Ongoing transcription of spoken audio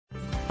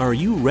Are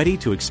you ready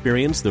to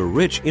experience the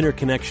rich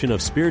interconnection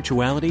of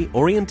spirituality,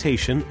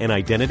 orientation, and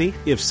identity?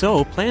 If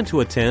so, plan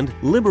to attend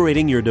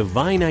Liberating Your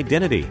Divine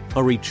Identity,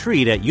 a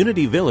retreat at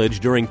Unity Village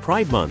during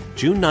Pride Month,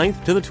 June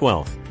 9th to the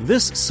 12th.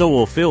 This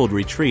soul-filled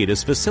retreat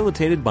is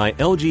facilitated by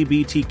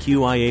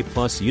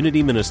LGBTQIA+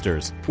 Unity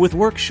ministers, with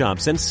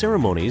workshops and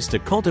ceremonies to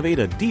cultivate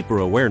a deeper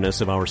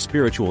awareness of our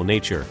spiritual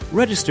nature.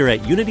 Register at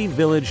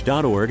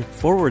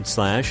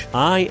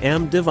unityvillage.org/I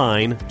Am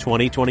Divine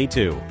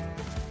 2022.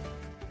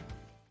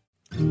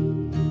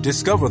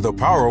 Discover the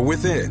power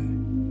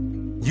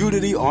within.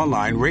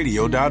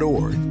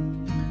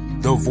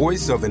 UnityOnlineRadio.org, the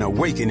voice of an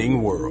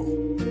awakening world.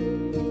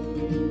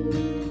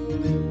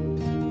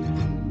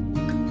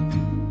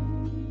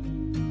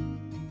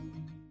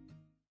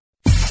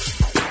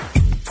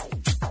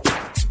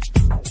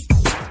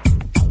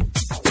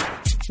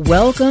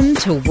 Welcome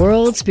to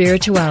World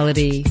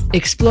Spirituality,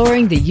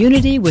 exploring the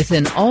unity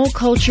within all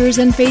cultures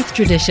and faith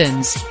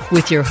traditions,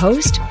 with your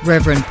host,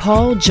 Reverend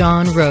Paul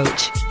John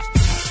Roach.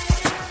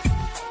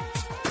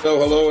 So,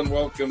 hello and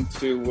welcome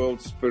to World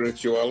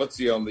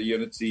Spirituality on the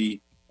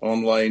Unity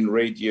Online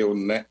Radio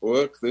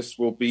Network. This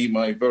will be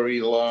my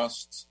very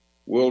last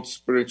World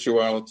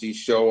Spirituality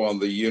show on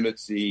the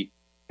Unity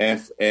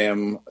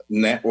FM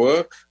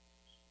network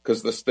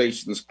because the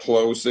station's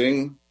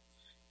closing.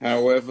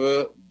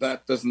 However,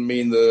 that doesn't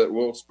mean the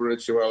World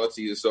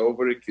Spirituality is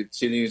over. It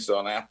continues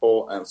on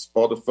Apple and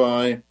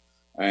Spotify,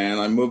 and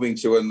I'm moving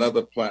to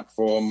another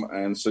platform,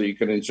 and so you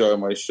can enjoy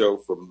my show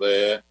from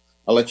there.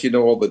 I'll let you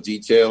know all the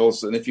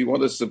details. And if you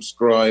want to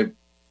subscribe,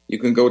 you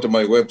can go to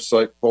my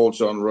website,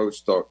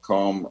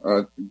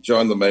 pauljohnroach.com,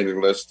 join the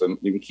mailing list, and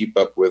you can keep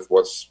up with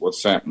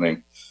what's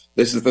happening.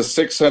 This is the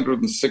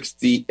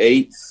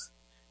 668th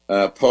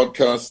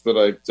podcast that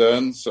I've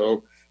done.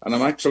 And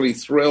I'm actually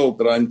thrilled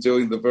that I'm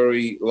doing the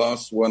very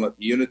last one at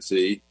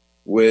Unity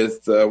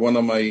with one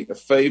of my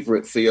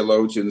favorite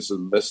theologians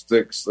and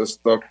mystics. That's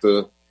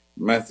Dr.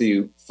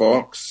 Matthew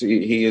Fox.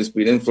 He has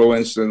been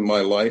influential in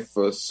my life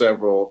for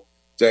several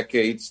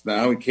decades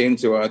now. He came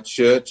to our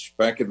church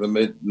back in the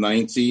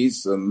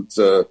mid-90s and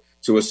to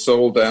a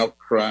sold-out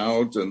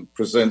crowd and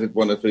presented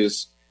one of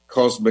his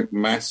cosmic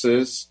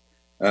masses.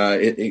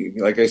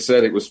 Like I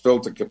said, it was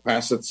filled to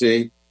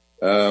capacity.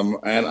 And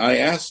I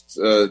asked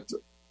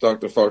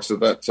Dr. Fox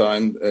at that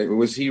time,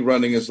 was he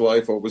running his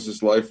life or was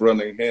his life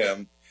running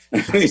him?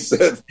 And he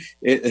said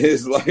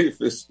his life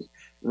is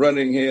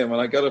running him. And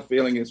I got a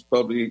feeling it's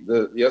probably,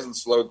 he hasn't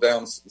slowed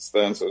down since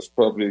then, so it's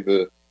probably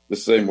the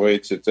same way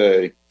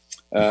today.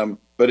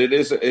 But it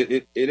is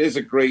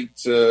a great,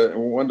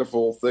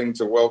 wonderful thing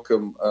to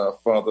welcome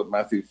Father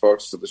Matthew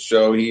Fox to the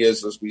show. He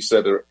is, as we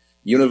said, a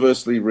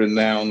universally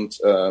renowned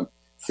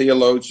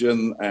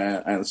theologian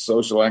and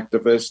social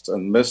activist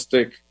and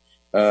mystic,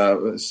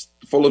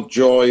 full of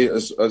joy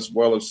as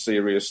well as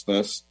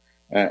seriousness.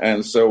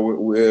 And so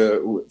we're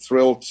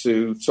thrilled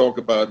to talk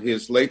about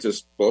his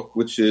latest book,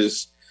 which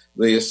is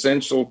The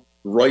Essential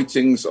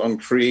Writings on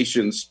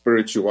Creation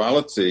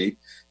Spirituality.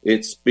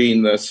 It's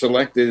been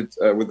selected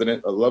with a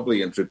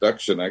lovely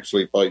introduction,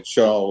 actually, by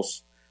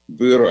Charles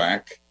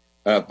Burak.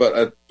 But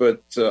I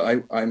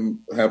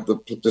have the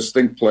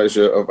distinct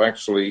pleasure of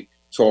actually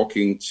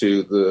talking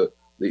to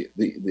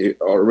the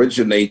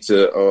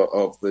originator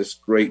of this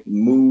great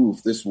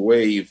move, this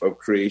wave of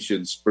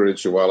creation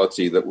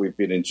spirituality that we've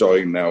been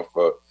enjoying now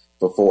for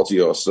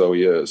 40 or so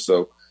years.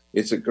 So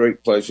it's a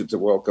great pleasure to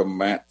welcome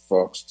Matt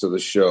Fox to the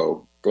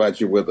show. Glad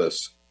you're with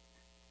us.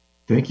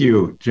 Thank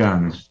you,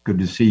 John. It's good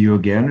to see you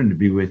again and to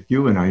be with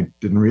you. And I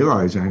didn't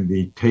realize I'm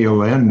the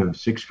tail end of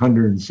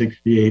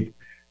 668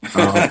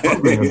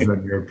 programs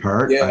on your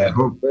part. Yeah, I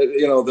hope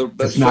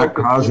it's not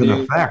cause and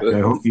effect. I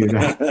hope you're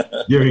not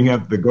giving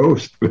up the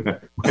ghost.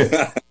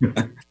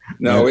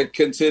 No, it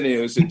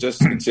continues. It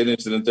just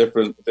continues in a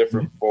different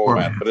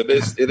format. But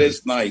it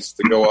is nice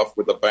to go off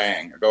with a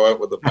bang. Go out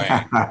with a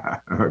bang.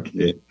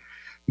 Okay.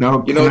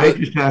 Now, I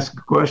just ask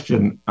a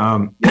question?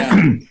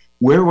 Yeah.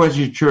 Where was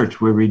your church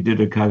where we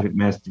did a cosmic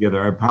mass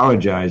together? I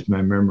apologize,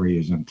 my memory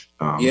isn't.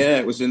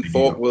 It was in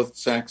Fort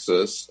Worth,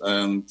 Texas,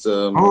 and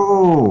and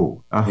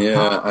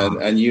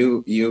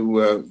you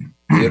the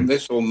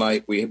initial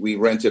night we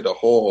rented a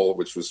hall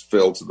which was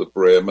filled to the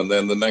brim, and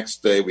then the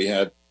next day we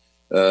had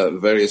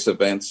various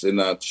events in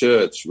our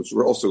church which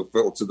were also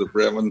filled to the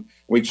brim, and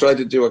we tried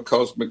to do a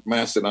cosmic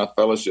mass in our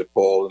fellowship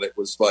hall, and it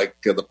was like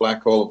the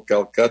Black Hole of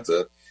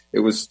Calcutta. It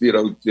was,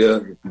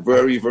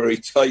 very, very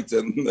tight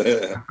in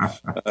there.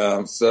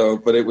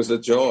 But it was a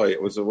joy.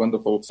 It was a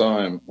wonderful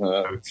time.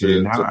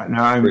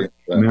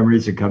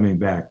 Memories are coming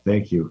back.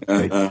 Thank you.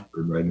 Thank you for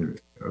reminding me.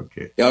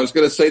 Okay. Yeah, I was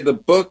going to say the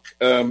book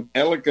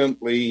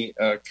elegantly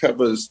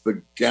covers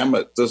the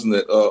gamut, doesn't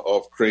it,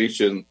 of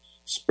creation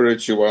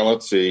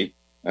spirituality.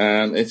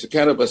 And it's a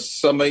kind of a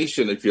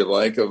summation, if you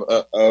like, of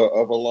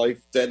a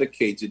life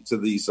dedicated to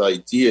these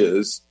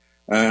ideas.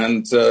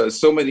 And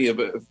so many of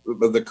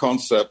the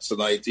concepts and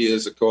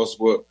ideas, of course,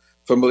 were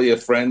familiar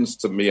friends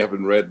to me,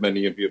 having read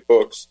many of your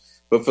books.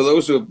 But for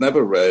those who have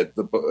never read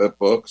the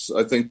books,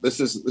 I think this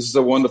is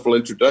a wonderful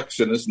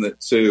introduction, isn't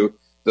it, to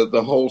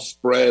the whole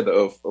spread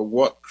of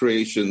what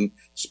creation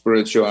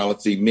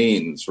spirituality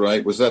means,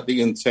 right? Was that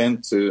the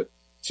intent to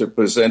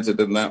present it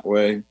in that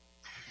way?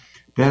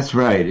 That's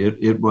right.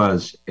 It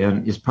was.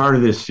 And it's part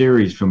of this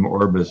series from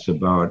Orbis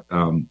about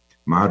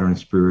modern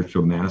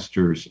spiritual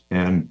masters.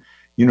 And,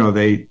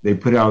 they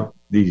put out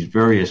these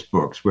various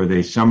books where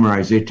they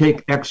summarize, they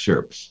take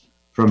excerpts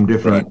from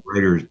different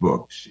writers'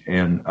 books.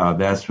 And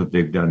that's what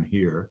they've done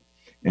here.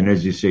 And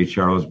as you say,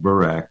 Charles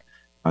Burak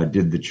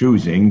did the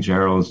choosing.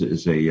 Charles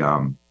is he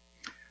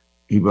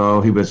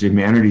was a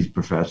humanities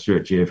professor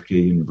at JFK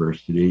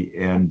University.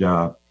 And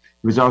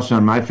he was also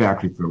on my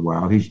faculty for a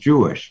while. He's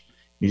Jewish.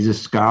 He's a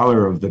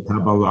scholar of the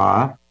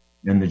Kabbalah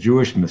and the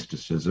Jewish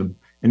mysticism,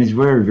 and he's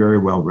very, very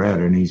well read,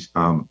 and he's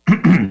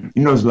he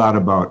knows a lot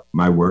about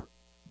my work.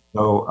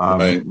 So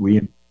we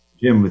entrusted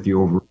him with the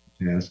overall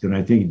task, and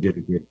I think he did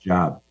a great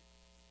job.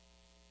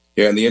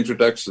 Yeah, and the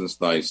introduction's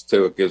nice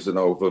too. It gives an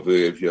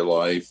overview of your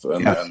life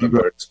and the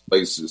various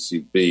places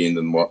you've been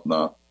and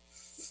whatnot,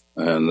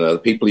 and the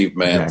people you've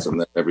met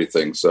and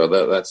everything. So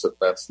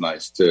that's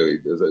nice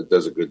too. He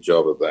does a good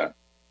job of that.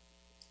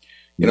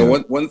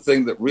 One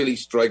thing that really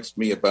strikes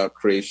me about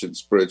creation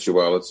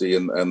spirituality,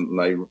 and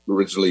I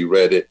originally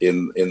read it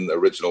in the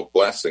original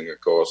Blessing, of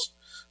course,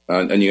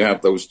 and you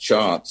have those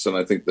charts, and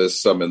I think there's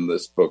some in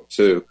this book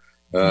too.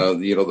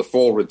 The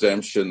fall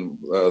redemption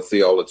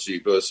theology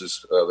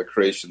versus the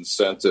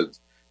creation-centered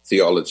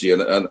theology,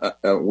 and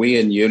we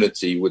in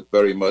Unity would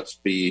very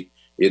much be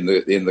in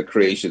the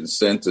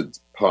creation-centered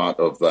part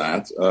of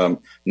that.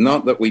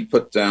 Not that we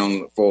put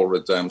down fall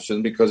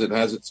redemption, because it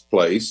has its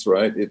place,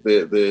 right?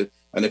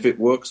 And if it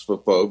works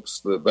for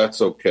folks,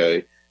 that's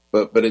okay.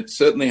 But it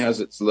certainly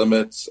has its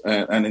limits.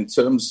 And in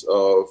terms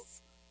of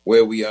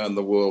where we are in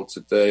the world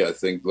today, I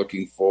think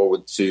looking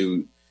forward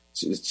to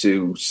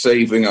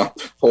saving our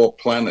poor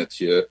planet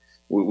here,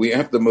 we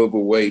have to move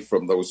away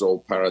from those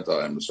old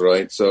paradigms,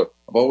 right? So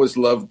I've always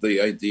loved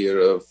the idea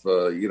of,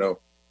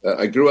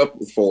 I grew up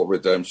with fall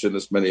redemption,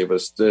 as many of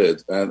us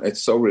did. And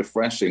it's so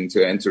refreshing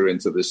to enter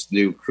into this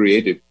new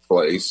creative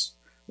place,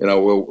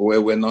 where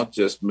we're not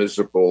just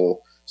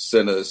miserable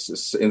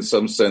sinners, in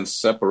some sense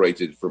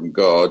separated from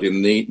God,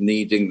 in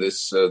needing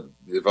this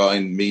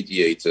divine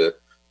mediator.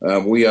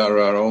 We are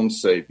our own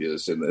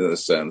saviors in a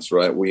sense,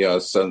 right? We are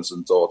sons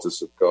and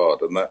daughters of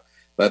God, and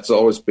that's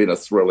always been a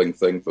thrilling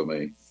thing for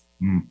me.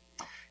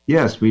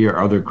 Yes, we are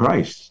other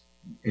Christs,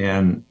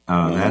 and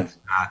that's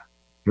not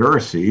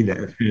heresy.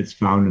 It's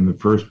found in the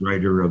first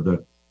writer of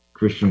the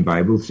Christian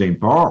Bible, St.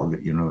 Paul,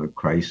 that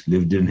Christ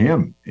lived in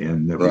him,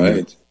 and that we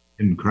lived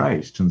in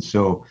Christ, and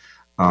so.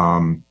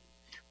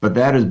 But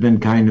that has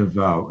been kind of,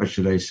 what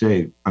should I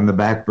say, on the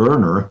back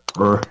burner,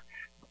 or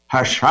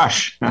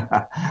hush-hush,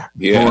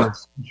 for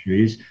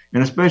centuries.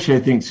 And especially, I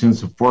think,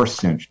 since the 4th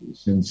century,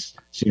 since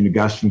St.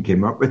 Augustine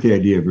came up with the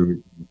idea of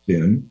original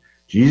sin.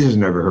 Jesus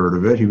never heard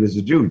of it. He was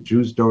a Jew.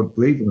 Jews don't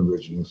believe in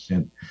original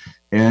sin.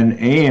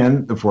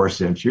 And the 4th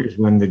century is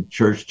when the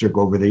church took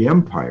over the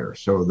empire.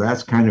 So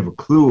that's kind of a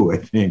clue, I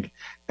think,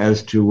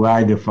 as to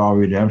why the fall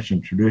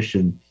redemption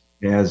tradition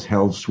has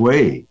held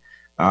sway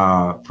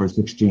for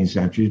 16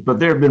 centuries. But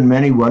there have been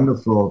many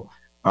wonderful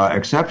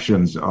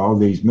exceptions, all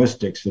these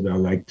mystics that I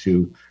like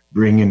to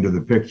bring into the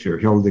picture.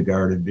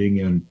 Hildegard and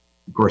Bingen,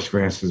 of course,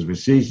 Francis of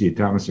Assisi,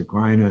 Thomas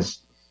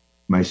Aquinas,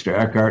 Meister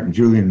Eckhart, and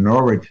Julian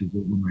Norwich, who's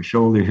over my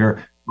shoulder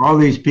here. All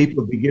these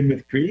people begin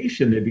with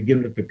creation. They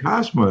begin with the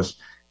cosmos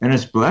and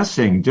its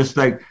blessing, just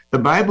like the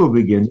Bible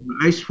begins.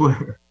 I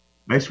swear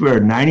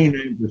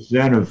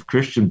 99% of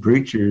Christian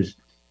preachers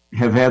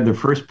have had the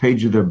first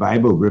page of their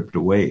Bible ripped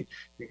away,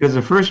 because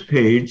the first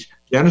page,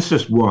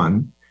 Genesis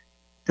 1,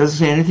 doesn't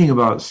say anything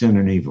about sin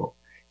and evil.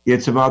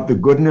 It's about the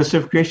goodness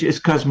of creation. It's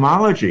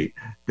cosmology,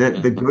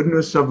 that the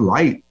goodness of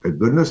light, the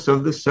goodness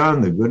of the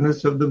sun, the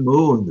goodness of the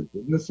moon, the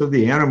goodness of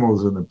the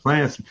animals and the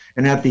plants.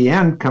 And at the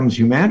end comes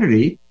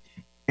humanity,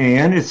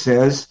 and it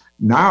says,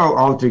 now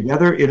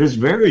altogether it is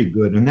very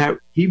good. And that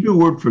Hebrew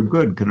word for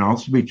good can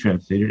also be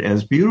translated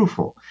as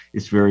beautiful.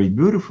 It's very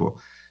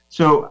beautiful.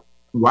 So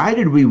why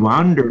did we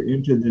wander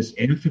into this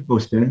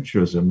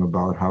anthropocentrism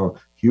about how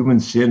human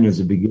sin is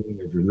the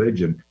beginning of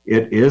religion?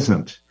 It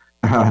isn't.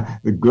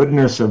 The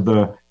goodness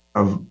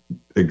of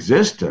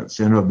existence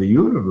and of the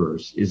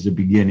universe is the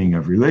beginning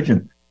of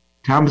religion.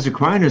 Thomas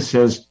Aquinas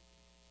says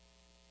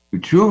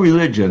true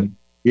religion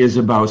is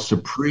about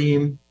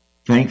supreme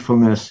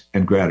thankfulness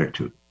and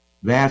gratitude.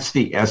 That's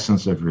the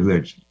essence of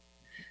religion.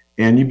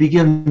 And you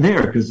begin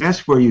there, because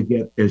that's where you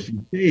get, as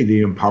you say,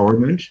 the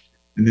empowerment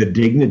and the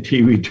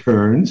dignity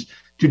returns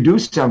to do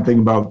something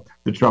about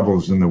the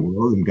troubles in the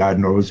world. And God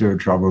knows there are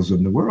troubles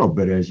in the world.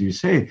 But as you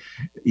say,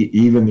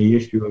 even the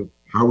issue of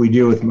how we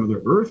deal with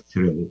Mother Earth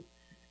today,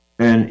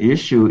 an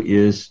issue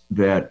is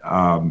that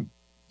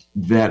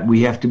that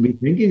we have to be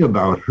thinking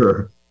about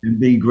her and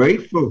be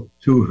grateful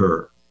to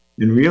her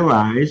and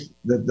realize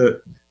that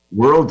the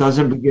world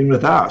doesn't begin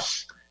with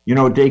us.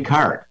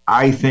 Descartes,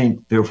 I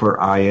think, therefore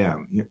I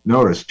am.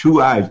 Notice,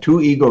 two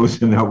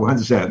egos in that one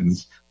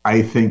sentence.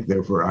 I think,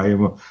 therefore I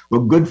am.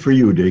 Well, good for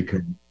you,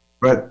 Descartes.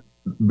 But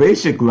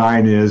basic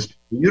line is,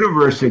 The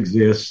universe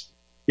exists.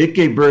 It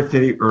gave birth to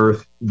the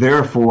earth.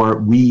 Therefore,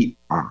 we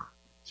are.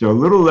 So a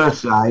little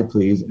less I,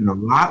 please, and a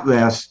lot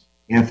less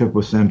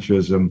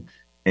anthropocentrism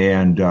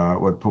and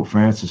what Pope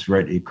Francis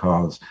rightly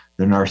calls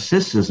the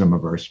narcissism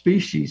of our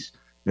species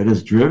that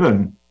has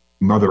driven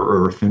Mother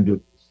Earth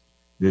into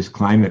this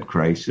climate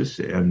crisis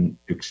and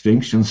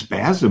extinction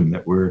spasm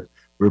that we're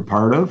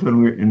part of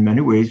and we're in many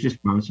ways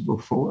responsible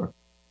for.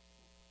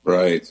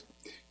 Right.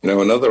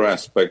 Another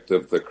aspect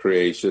of the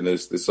creation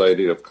is this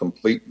idea of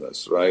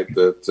completeness, right?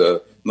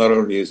 That not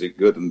only is it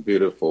good and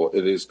beautiful,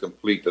 it is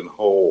complete and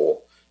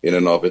whole in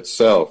and of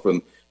itself.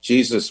 And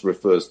Jesus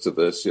refers to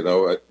this,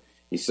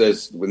 he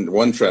says in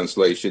one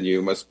translation,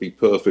 you must be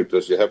perfect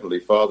as your heavenly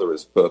Father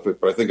is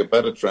perfect. But I think a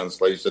better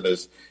translation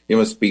is you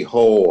must be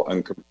whole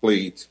and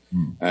complete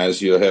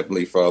as your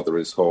heavenly Father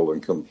is whole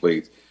and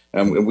complete.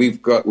 And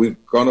we've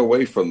gone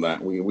away from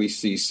that. We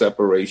see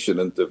separation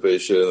and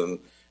division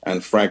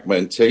and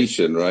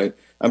fragmentation, right?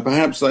 And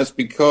perhaps that's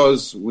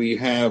because we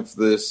have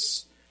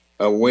this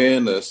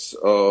awareness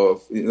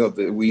of,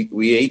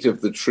 we ate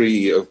of the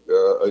tree of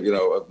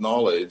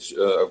knowledge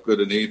of good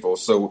and evil.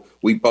 So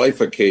we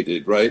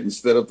bifurcated, right?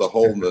 Instead of the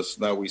wholeness,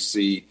 now we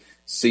see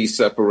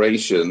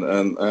separation.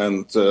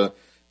 And I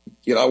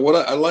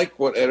like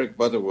what Eric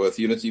Butterworth,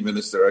 Unity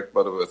Minister Eric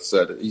Butterworth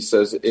said. He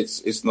says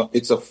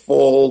it's a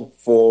fall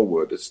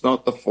forward. It's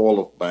not the fall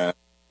of man.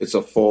 It's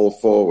a fall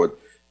forward.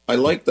 I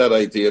like that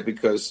idea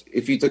because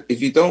if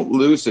you don't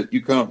lose it,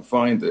 you can't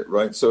find it,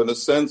 right? So in a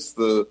sense,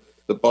 the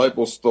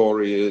Bible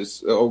story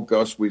is, oh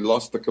gosh, we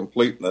lost the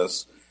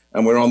completeness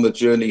and we're on the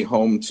journey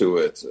home to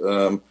it.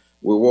 We're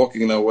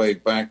walking our way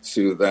back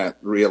to that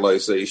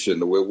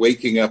realization. We're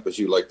waking up, as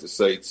you like to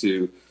say,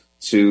 to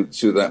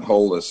that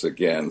wholeness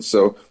again.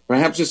 So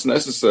perhaps it's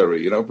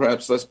necessary,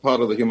 perhaps that's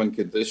part of the human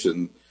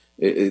condition.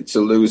 To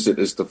lose it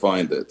is to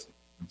find it.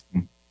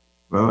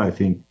 Well, I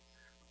think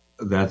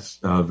that's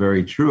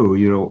very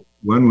true.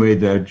 One way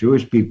that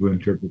Jewish people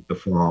interpret the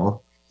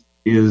fall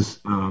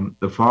is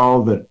the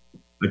fall that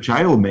a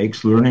child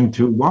makes learning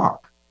to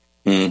walk.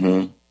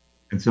 Mm-hmm.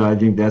 And so I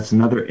think that's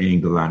another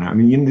angle on it. I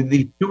mean,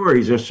 these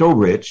stories are so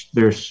rich,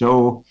 they're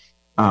so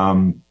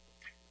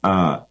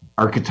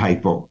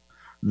archetypal,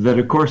 that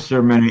of course there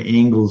are many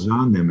angles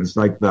on them. It's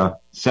like the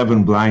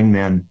 7 blind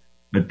men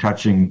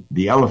touching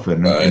the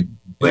elephant. Right.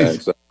 Yeah,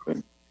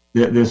 exactly.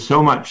 There's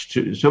so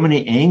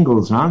many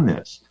angles on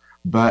this.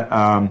 But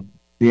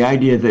the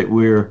idea that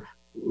we're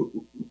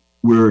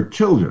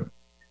children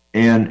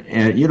and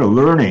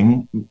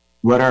learning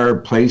what our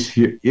place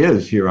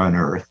here on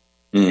earth.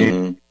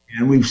 Mm-hmm.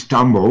 And we've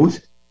stumbled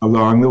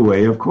along the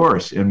way, of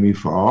course, and we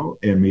fall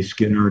and we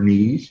skin our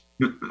knees.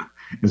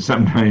 And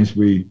sometimes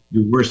we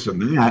do worse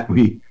than that.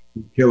 We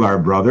kill our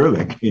brother,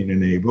 like Cain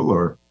and Abel,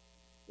 or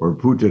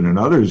Putin and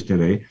others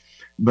today.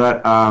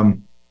 But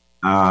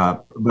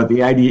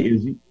the idea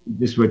is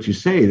just what you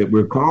say, that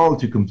we're called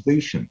to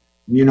completion.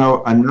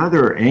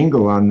 Another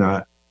angle on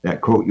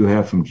that quote you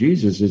have from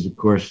Jesus is, of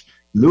course,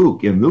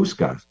 Luke in Luke's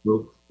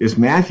gospel. It's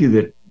Matthew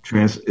that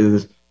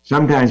is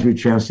sometimes we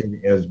translate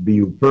it as "be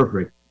you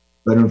perfect,"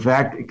 but in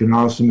fact it can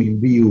also mean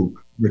 "be you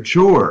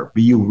mature,"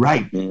 "be you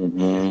ripe."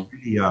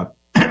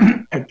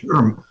 Mm-hmm. A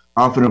term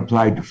often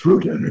applied to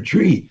fruit on a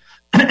tree,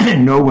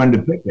 know when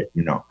to pick it,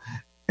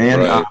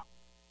 And right.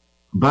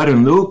 But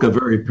in Luke, a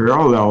very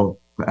parallel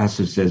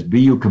passage says,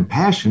 "Be you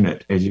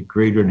compassionate as your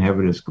Creator in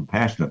heaven is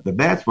compassionate." But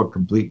that's what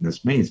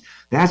completeness means.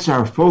 That's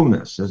our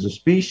fullness as a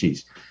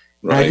species.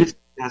 Right.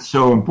 That's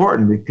so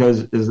important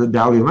because, as the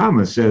Dalai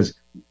Lama says,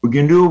 we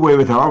can do away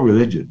with all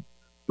religion,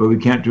 but we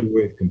can't do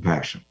away with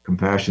compassion.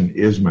 Compassion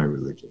is my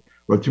religion.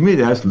 Well, to me,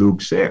 that's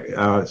Luke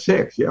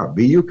 6. Yeah,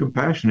 be you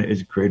compassionate as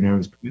your Creator in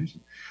heaven is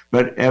compassionate.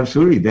 But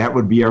absolutely, that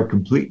would be our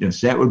completeness.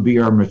 That would be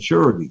our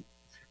maturity.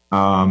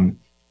 But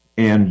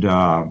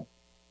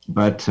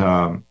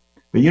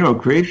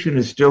creation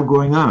is still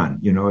going on.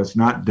 It's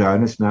not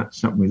done. It's not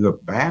something we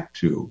look back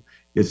to.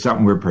 It's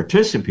something we're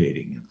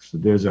participating in. So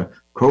there's a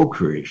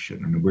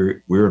co-creation, and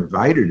we're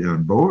invited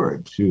on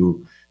board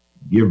to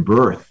give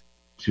birth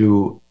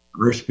to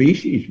our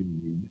species,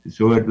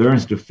 so it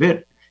learns to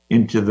fit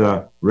into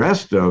the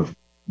rest of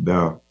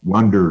the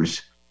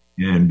wonders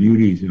and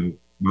beauties of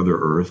Mother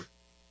Earth,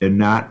 and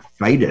not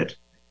fight it,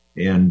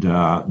 and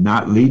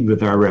not lead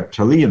with our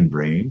reptilian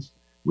brains,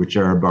 which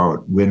are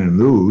about win and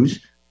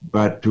lose,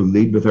 but to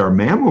lead with our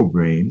mammal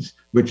brains,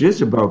 which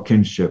is about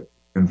kinship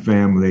and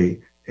family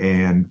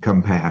and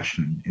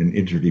compassion and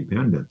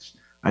interdependence.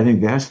 I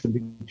think that's the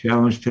big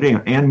challenge today.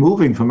 And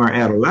moving from our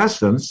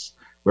adolescence,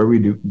 where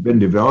we've been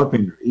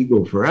developing our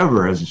ego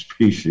forever as a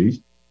species,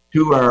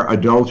 to our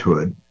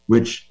adulthood,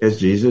 which, as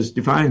Jesus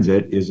defines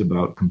it, is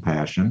about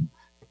compassion,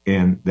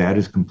 and that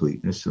is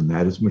completeness, and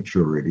that is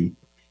maturity,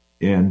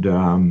 and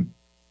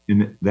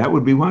that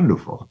would be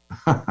wonderful.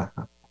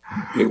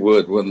 It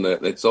would, wouldn't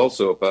it? It's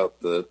also about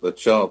the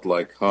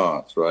childlike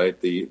heart, right?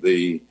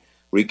 The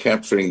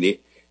recapturing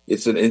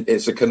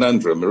it's a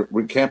conundrum,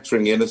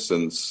 recapturing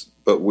innocence,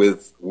 but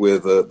with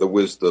the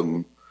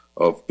wisdom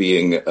of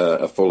being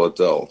a full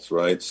adult,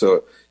 right?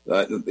 So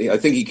I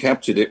think he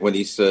captured it when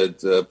he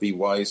said, "Be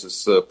wise as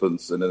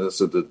serpents and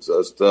innocent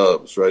as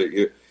doves."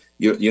 Right?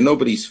 You're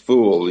nobody's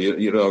fool.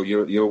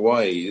 You're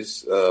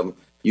wise.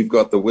 You've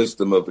got the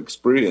wisdom of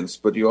experience,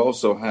 but you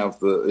also have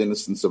the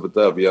innocence of a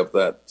dove. You have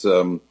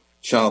that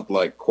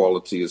childlike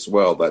quality as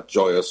well, that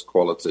joyous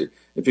quality.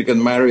 If you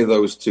can marry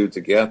those two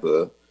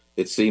together,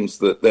 it seems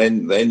that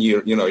then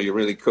you're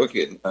really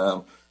cooking.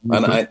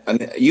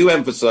 And you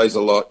emphasize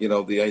a lot,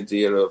 the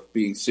idea of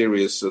being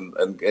serious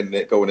and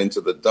going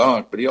into the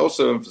dark, but you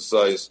also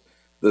emphasize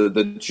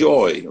the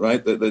joy,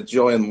 right? The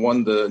joy and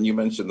wonder, and you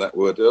mentioned that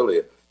word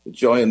earlier, the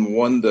joy and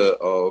wonder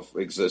of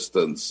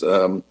existence.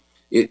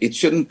 It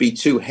shouldn't be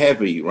too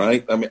heavy,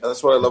 right? I mean,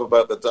 that's what I love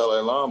about the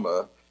Dalai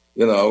Lama.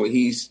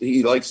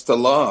 He likes to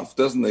laugh,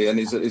 doesn't he? And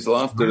his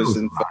laughter is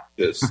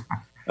infectious.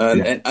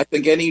 And I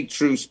think any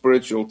true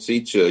spiritual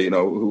teacher,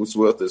 who's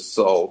worth his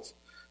salt,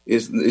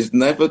 is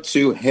never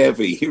too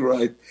heavy,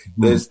 right?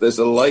 There's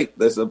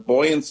a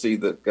buoyancy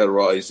that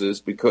arises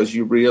because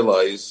you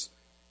realize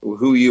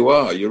who you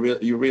are.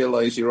 You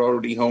realize you're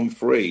already home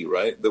free,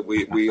 right? That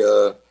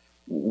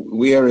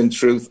we are in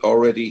truth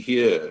already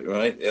here,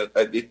 right?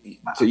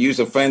 To use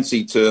a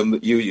fancy term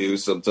that you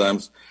use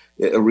sometimes,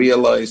 a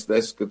realized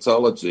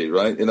eschatology,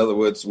 right? In other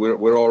words,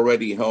 we're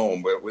already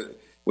home.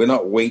 We're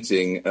not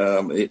waiting.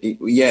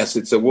 Yes,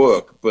 it's a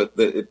work, but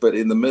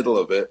in the middle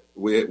of it,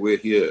 we're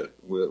here.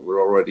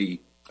 We're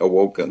already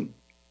awoken.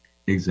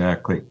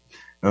 Exactly.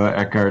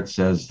 Eckhart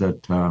says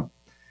that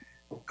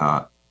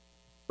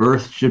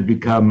earth should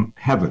become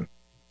heaven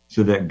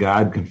so that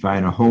God can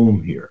find a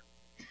home here.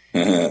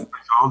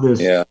 All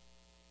this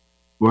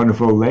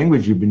wonderful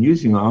language you've been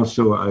using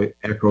also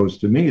echoes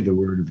to me the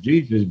word of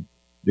Jesus.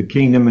 The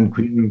kingdom and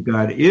queen of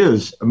God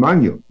is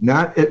among you.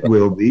 Not it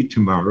will be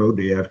tomorrow,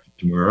 day after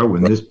tomorrow,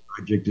 when this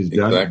project is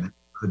done, and this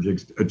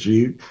project's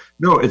achieved.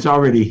 No, it's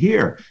already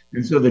here.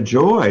 And so the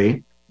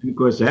joy, of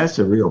course, that's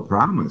a real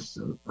promise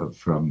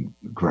from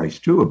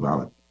Christ too,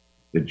 about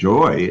the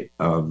joy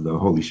of the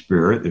Holy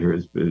Spirit.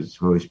 His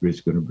Holy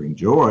Spirit's going to bring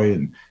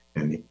joy,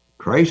 and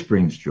Christ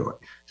brings joy.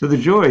 So the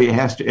joy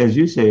has to, as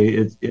you say,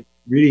 it's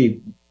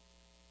really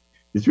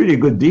a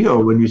good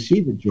deal when you see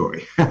the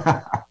joy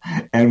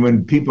and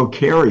when people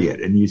carry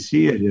it, and you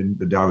see it in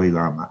the Dalai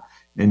Lama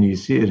and you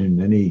see it in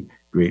many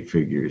great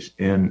figures.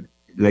 And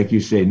like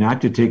you say,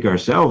 not to take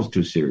ourselves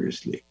too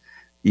seriously,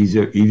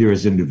 either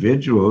as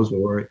individuals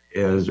or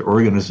as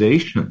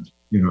organizations,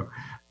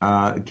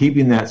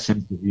 keeping that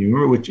sense of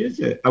humor, which is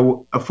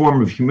a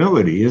form of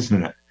humility,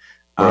 isn't it?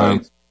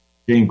 Right.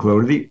 Staying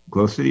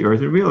close to the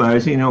earth and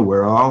realizing,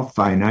 we're all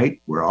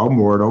finite, we're all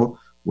mortal,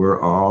 we're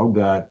all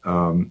got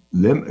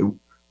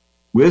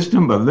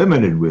wisdom, but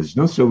limited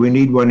wisdom. So we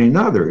need one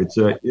another. It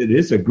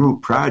is a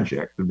group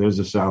project. There's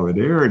a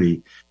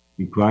solidarity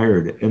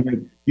required.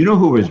 And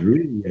who was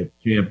really a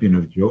champion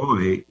of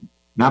joy,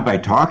 not by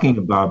talking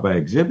about, by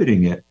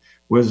exhibiting it,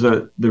 was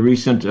the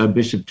recent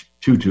Bishop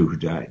Tutu who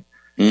died.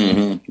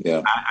 Mm-hmm.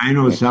 Yeah, I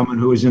know someone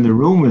who was in the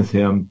room with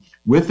him,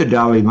 with the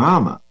Dalai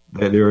Lama.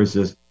 There was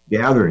this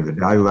gathering, the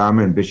Dalai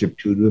Lama and Bishop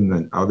Tutu and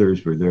then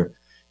others were there.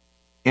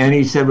 And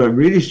he said what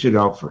really stood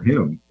out for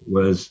him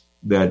was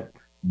that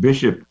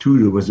Bishop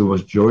Tutu was the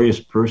most joyous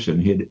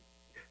person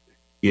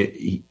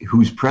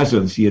whose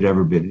presence he had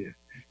ever been in.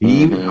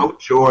 He even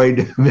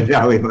outjoyed the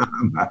Dalai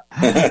Lama.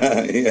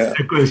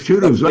 Because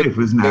Tutu's life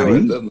was not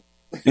easy.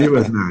 It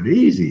was not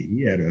easy.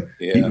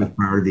 He was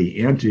part of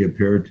the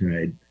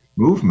anti-apartheid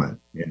movement,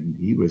 and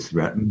he was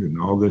threatened and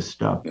all this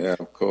stuff. Yeah,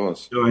 of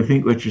course. So I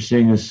think what you're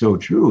saying is so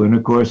true. And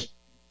of course,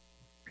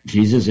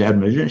 Jesus'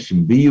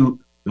 admonition, be you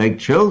like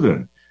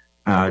children,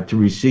 to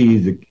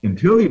receive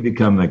until you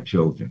become like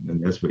children.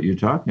 And that's what you're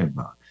talking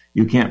about.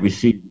 You can't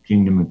receive the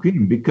kingdom and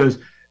queen because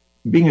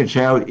being a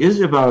child is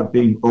about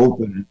being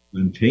open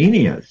and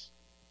spontaneous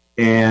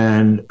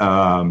and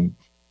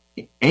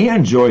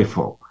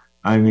joyful.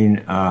 I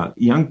mean,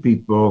 young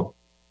people,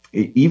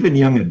 even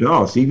young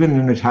adults, even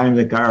in a time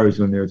like ours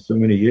when there are so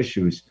many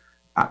issues,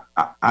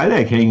 I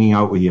like hanging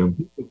out with young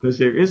people because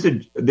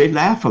they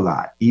laugh a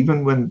lot,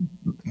 even when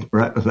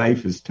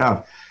life is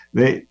tough.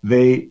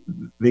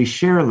 They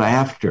share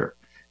laughter,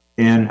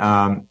 and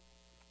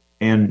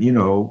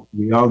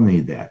we all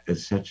need that.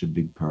 It's such a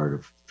big part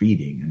of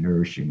feeding and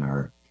nourishing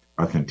our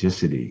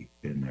authenticity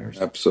in there.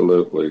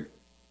 Absolutely.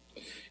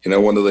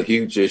 One of the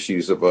huge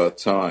issues of our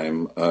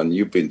time, and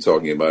you've been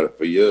talking about it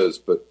for years,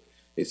 but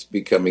it's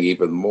becoming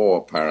even more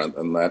apparent,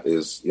 and that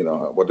is,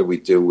 what do we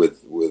do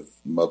with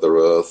Mother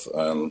Earth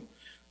and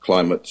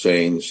climate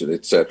change, and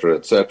et cetera,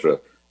 et cetera.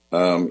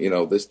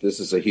 This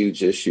is a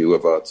huge issue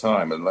of our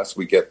time. Unless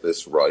we get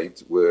this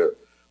right,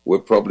 we're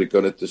probably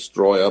going to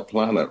destroy our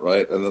planet,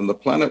 right? And then the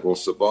planet will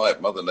survive.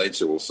 Mother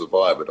Nature will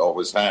survive. It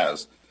always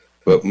has.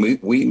 But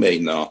we may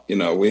not.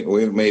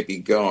 We may be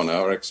gone.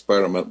 Our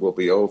experiment will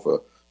be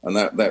over. And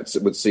that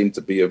would seem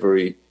to be a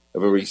very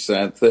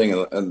sad thing.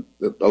 And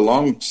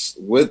along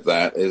with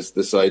that is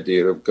this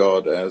idea of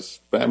God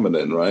as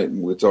feminine, right?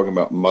 And we're talking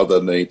about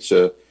Mother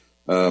Nature.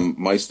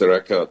 Meister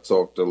Eckhart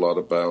talked a lot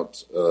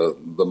about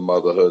the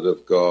motherhood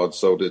of God.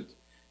 So did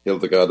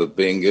Hildegard of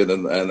Bingen,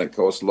 and of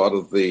course a lot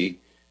of the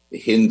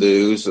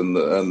Hindus and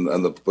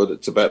the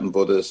Tibetan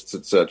Buddhists,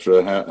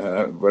 etc.,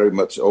 are very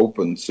much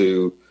open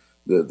to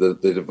the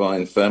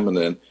divine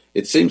feminine.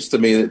 It seems to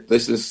me that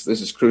this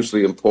is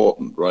crucially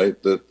important,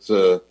 right? That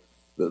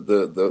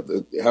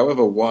the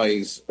however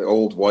wise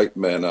old white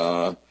men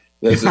are,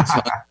 there's a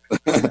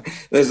time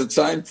there's a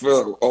time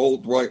for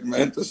old white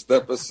men to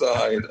step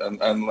aside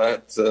and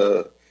let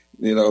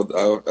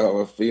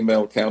our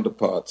female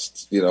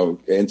counterparts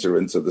enter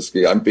into the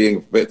scheme. I'm being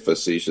a bit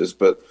facetious,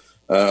 but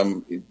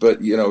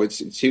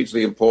it's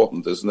hugely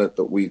important, isn't it,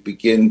 that we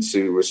begin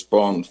to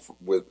respond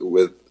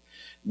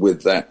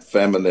with that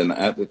feminine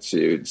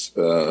attitudes,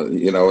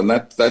 and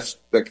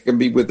that can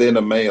be within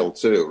a male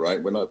too,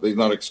 right? They're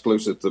not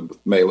exclusive to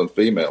male and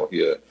female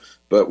here,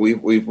 but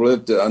we've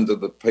lived under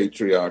the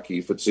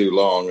patriarchy for too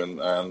long,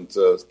 and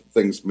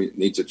things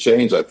need to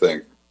change, I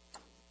think.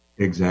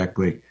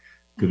 Exactly.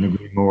 Couldn't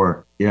agree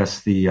more.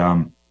 Yes,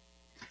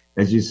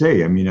 as you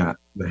say,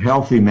 the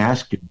healthy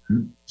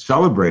masculine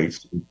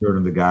celebrates the return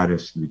of the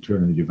goddess, the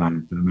return of the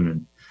divine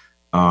feminine,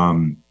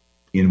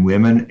 in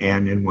women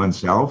and in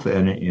oneself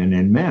and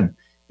in men.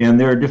 And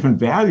there are different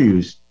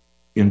values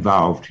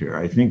involved here.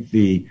 I think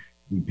the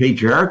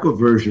patriarchal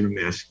version of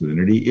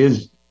masculinity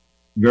is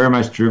very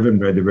much driven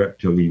by the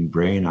reptilian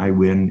brain. I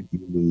win, you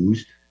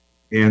lose.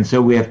 And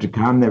so we have to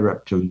calm that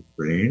reptilian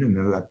brain and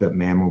then let that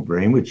mammal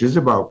brain, which is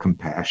about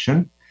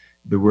compassion.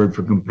 The word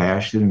for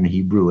compassion in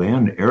Hebrew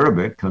and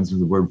Arabic comes from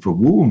the word for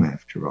womb,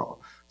 after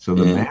all. So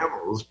the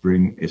mammals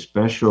bring a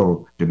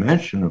special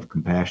dimension of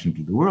compassion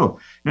to the world.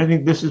 And I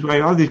think this is why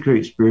all these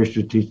great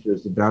spiritual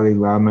teachers, the Dalai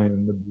Lama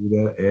and the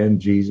Buddha and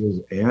Jesus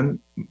and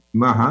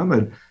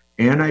Muhammad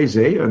and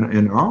Isaiah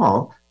and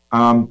all,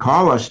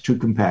 call us to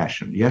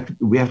compassion.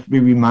 We have to be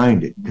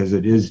reminded, because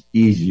it is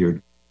easier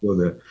to go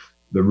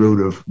the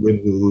route of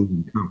win-lose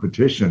and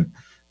competition.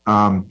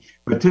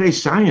 But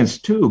today's science,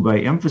 too, by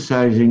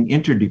emphasizing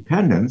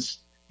interdependence,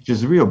 which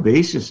is the real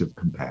basis of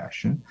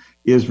compassion,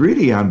 is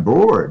really on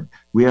board.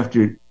 We have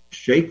to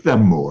shake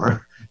them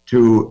more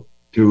to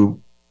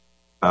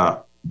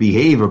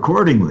behave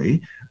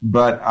accordingly,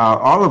 but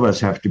all of us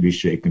have to be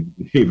shaken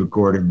to behave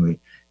accordingly,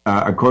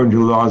 according to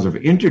the laws of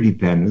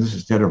interdependence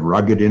instead of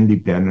rugged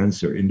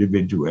independence or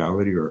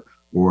individuality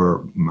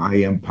or my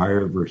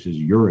empire versus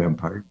your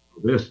empire.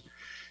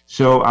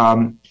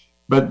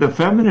 But the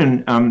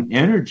feminine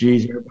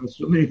energies are about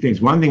so many things.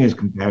 One thing is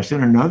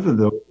compassion. Another,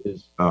 though,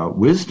 is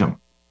wisdom.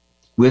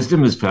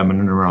 Wisdom is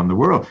feminine around the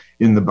world.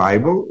 In the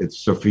Bible, it's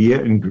Sophia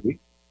in Greek,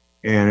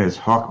 and it's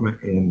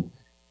Chokmah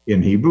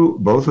in Hebrew.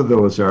 Both of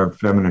those are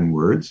feminine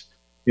words.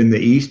 In the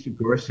East, of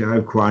course, I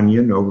have Kuan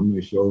Yin over my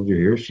shoulder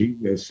here.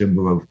 She's a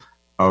symbol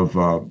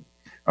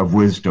of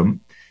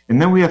wisdom.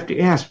 And then we have to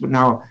ask, but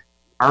now,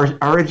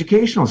 our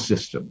educational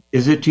system,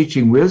 is it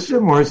teaching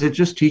wisdom or is it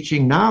just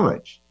teaching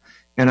knowledge?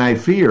 And I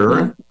fear,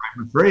 I'm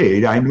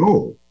afraid, I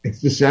know,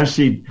 it's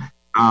essentially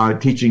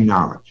teaching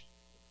knowledge.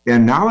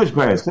 And knowledge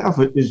by itself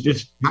is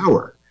just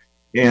power.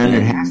 And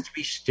it has to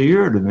be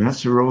steered, and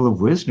that's the role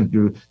of wisdom,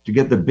 to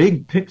get the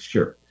big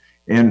picture.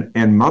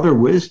 And Mother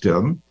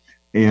Wisdom,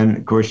 and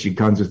of course she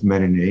comes with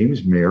many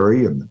names,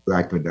 Mary and the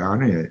Black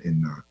Madonna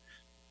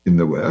in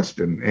the West,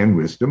 and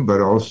wisdom,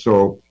 but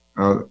also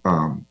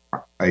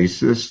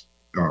Isis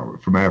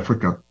from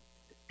Africa.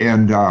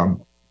 And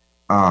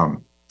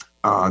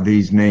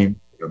these names,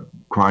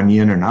 Kuan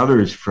Yin and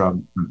others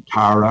from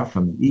Tara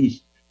from the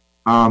East.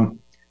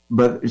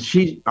 But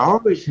she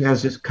always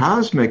has this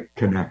cosmic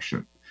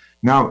connection.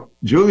 Now,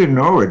 Julia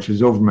Norwich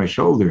is over my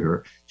shoulder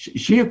here.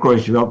 She, of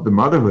course, developed the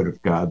motherhood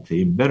of God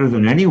theme better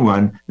than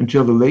anyone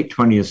until the late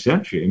 20th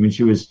century. I mean,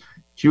 she was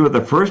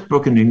the first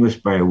book in English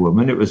by a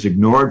woman. It was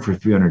ignored for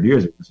 300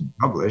 years. It wasn't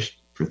published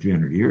for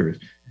 300 years.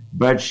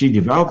 But she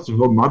develops the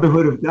whole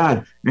motherhood of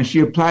God, and she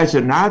applies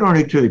it not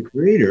only to the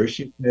Creator.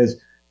 She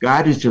says,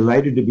 God is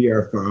delighted to be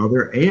our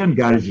Father, and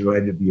God is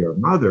delighted to be our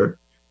Mother.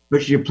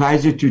 But she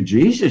applies it to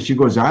Jesus. She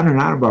goes on and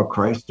on about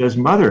Christ as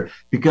Mother,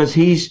 because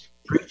he's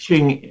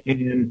preaching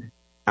and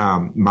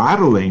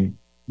modeling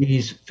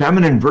these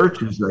feminine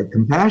virtues like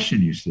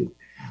compassion, you see,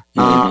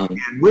 and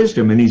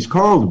wisdom. And he's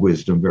called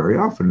wisdom very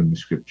often in the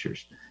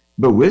scriptures.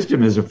 But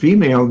wisdom is a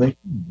female name,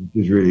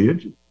 which is really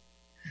interesting.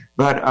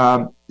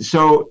 But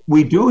so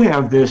we do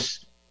have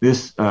this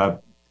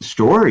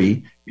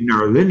story in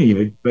our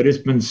lineage, but it's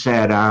been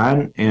sat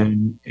on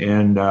and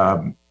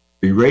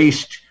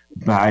erased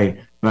by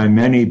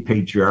many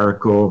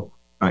patriarchal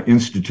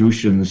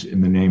institutions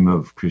in the name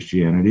of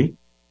Christianity.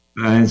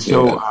 And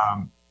so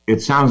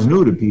it sounds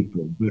new to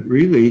people, but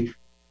really,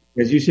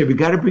 as you said, we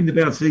got to bring the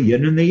balance, the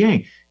yin and the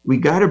yang. We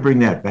got to bring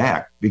that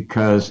back,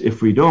 because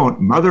if we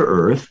don't, Mother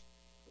Earth,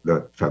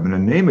 the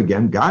feminine name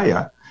again,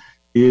 Gaia,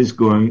 is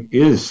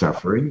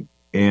suffering.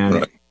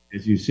 And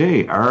as you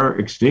say, our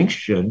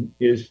extinction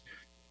is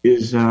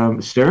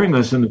staring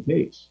us in the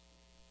face.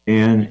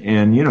 And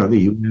the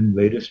UN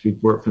latest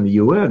report from the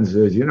UN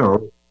says,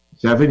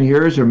 7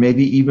 years or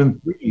maybe even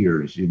 3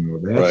 years,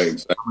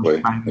 that's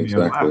right,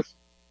 exactly.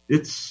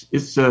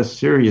 It's a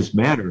serious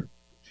matter.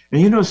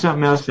 And you know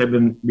something else I've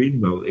been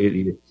reading about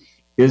lately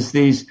is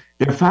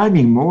they're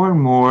finding more and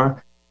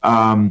more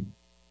of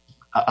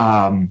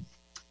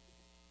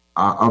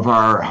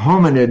our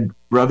hominid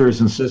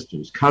brothers and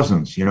sisters,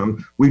 cousins. You know,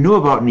 we knew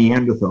about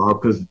Neanderthal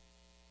because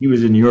he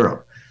was in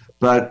Europe,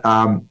 but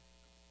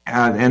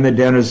and the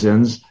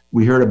denizens,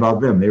 we heard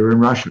about them. They were in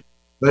Russia.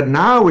 But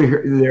now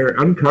they're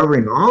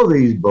uncovering all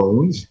these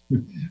bones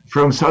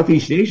from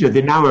Southeast Asia.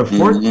 They now have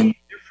 14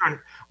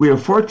 we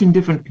have 14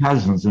 different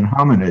cousins and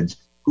hominids,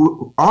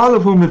 all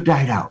of whom have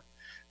died out.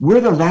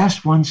 We're the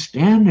last ones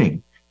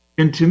standing.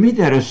 And to me,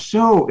 that is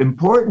so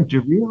important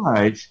to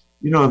realize,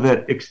 you know,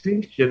 that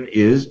extinction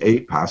is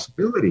a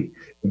possibility.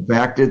 In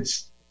fact,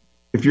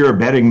 if you're a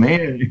betting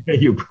man,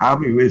 you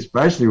probably,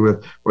 especially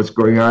with what's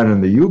going on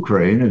in the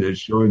Ukraine, and it's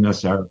showing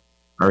us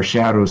our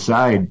shadow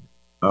side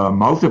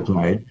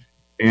multiplied,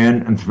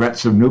 and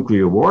threats of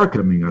nuclear war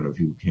coming out of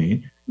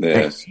Ukraine,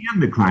 yes,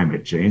 and the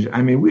climate change.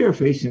 I mean, we are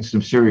facing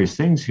some serious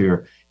things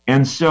here.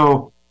 And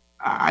so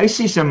I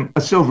see a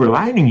silver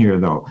lining here,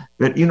 though,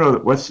 that, you know,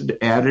 what's the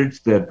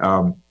adage that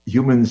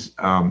humans,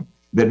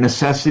 that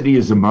necessity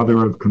is the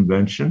mother of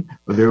convention.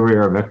 Well, there we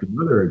are, back to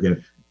mother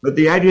again. But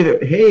the idea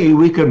that, hey,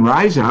 we can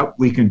rise up,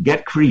 we can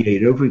get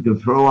creative, we can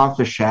throw off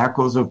the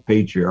shackles of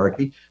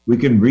patriarchy, we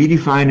can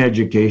redefine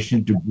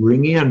education to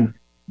bring in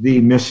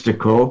the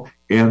mystical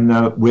and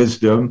the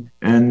wisdom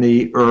and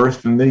the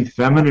earth and the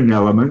feminine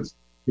elements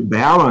to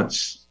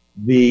balance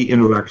the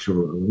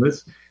intellectual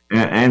elements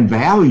and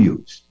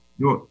values.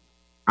 You know,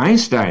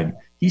 Einstein,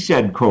 he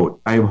said, quote,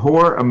 "I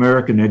abhor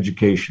American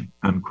education,"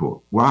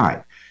 unquote.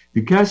 Why?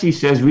 Because he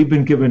says we've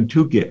been given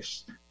two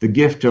gifts, the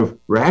gift of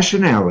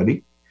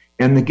rationality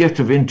and the gift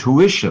of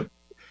intuition.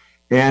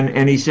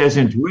 And he says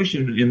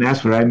intuition, and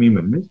that's what I mean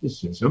by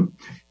mysticism,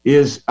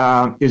 is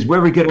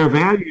where we get our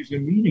values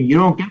and meaning. You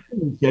don't get them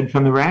instead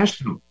from the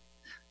rational.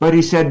 But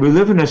he said we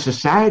live in a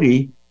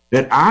society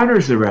that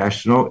honors the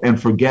rational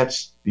and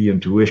forgets the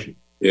intuition.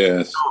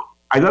 Yes. So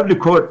I love to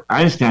quote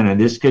Einstein on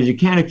this because you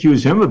can't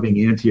accuse him of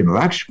being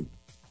anti-intellectual.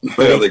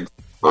 But he's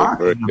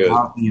talking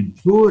about the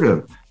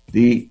intuitive,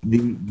 the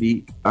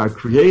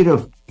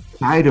creative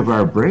side of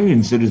our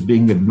brains that is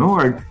being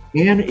ignored,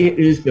 and it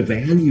is the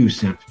value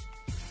center.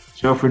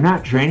 So if we're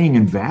not training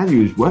in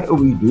values, what are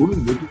we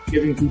doing? We're just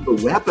giving people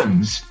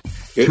weapons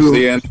to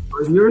the end,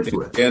 the earth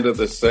with. End of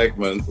the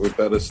segment. We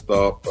better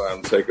stop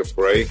and take a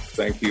break.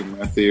 Thank you,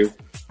 Matthew.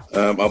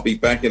 I'll be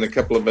back in a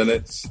couple of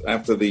minutes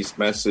after these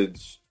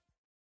messages.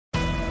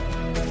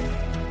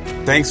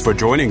 Thanks for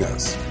joining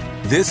us.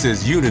 This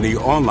is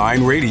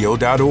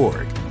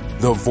UnityOnlineRadio.org,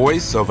 the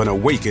voice of an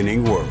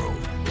awakening world.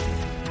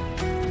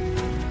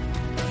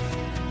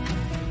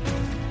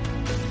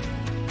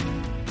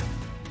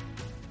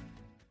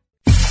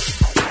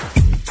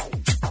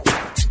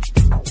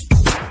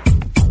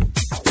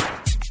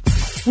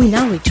 We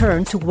now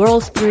return to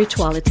World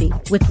Spirituality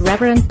with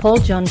Reverend Paul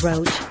John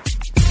Roach.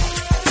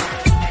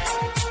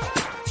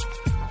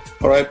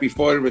 All right,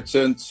 before I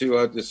return to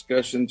our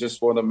discussion,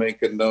 just want to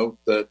make a note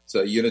that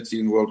Unity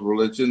in World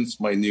Religions,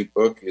 my new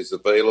book, is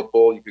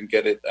available. You can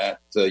get it at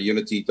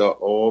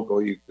unity.org,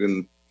 or you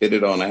can get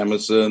it on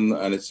Amazon,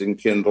 and it's in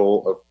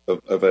Kindle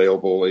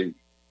available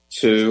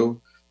too.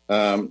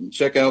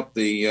 Check out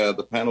the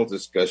panel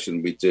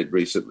discussion we did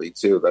recently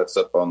too. That's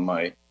up on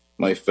my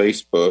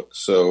Facebook.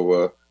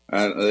 So,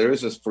 and there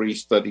is a free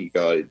study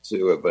guide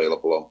too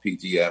available on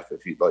PDF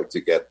if you'd like to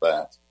get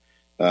that.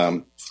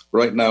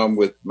 Right now I'm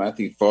with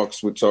Matthew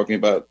Fox. We're talking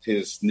about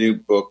his new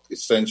book,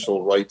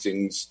 Essential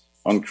Writings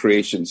on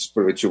Creation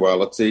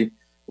Spirituality.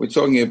 We're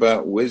talking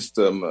about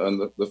wisdom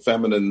and the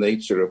feminine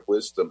nature of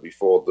wisdom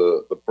before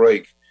the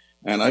break.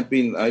 And I've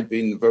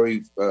been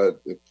very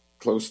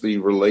closely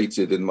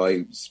related in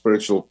my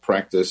spiritual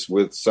practice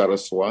with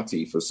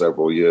Saraswati for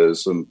several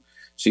years, and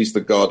she's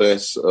the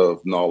goddess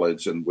of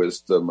knowledge and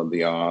wisdom and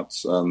the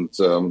arts, and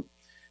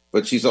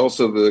but she's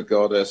also the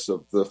goddess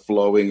of the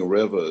flowing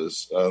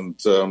rivers. And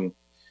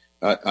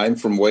I'm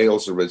from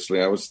Wales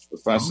originally. I was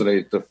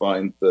fascinated to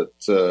find that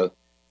the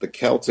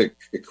Celtic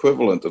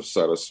equivalent of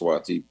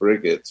Saraswati,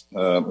 Bridget,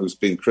 who's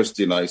been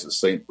Christianized as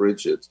Saint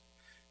Bridget,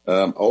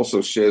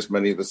 also shares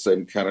many of the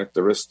same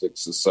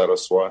characteristics as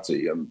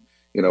Saraswati. And,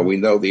 you know, we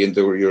know the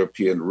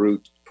Indo-European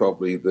root,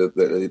 probably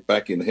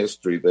back in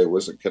history, there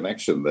was a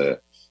connection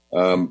there.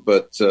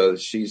 But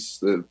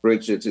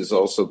Bridget is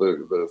also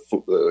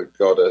the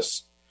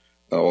goddess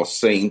or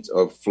saint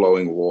of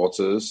flowing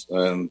waters,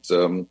 and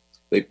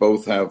they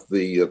both have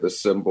the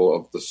symbol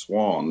of the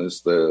swan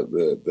as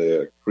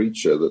their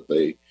creature that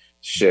they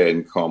share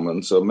in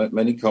common. So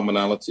many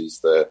commonalities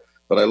there.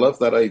 But I love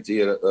that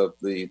idea of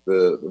the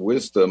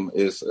wisdom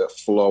is a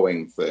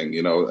flowing thing,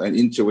 you know, and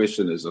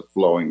intuition is a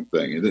flowing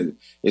thing.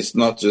 It's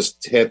not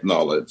just head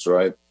knowledge,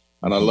 right?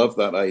 And I love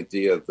that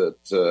idea that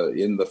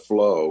in the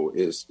flow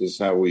is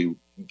how we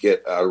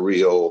get our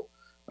real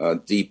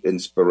deep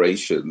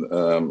inspiration.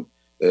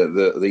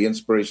 The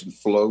inspiration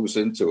flows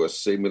into us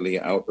seemingly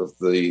out of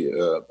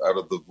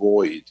the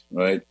void,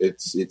 right?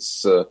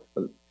 It's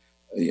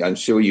I'm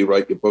sure you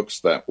write your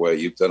books that way.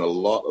 You've done a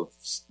lot of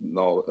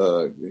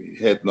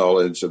head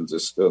knowledge and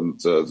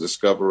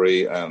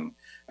discovery and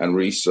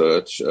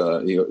research.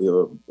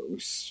 You're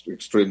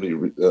extremely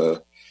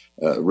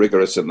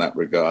rigorous in that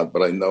regard.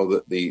 But I know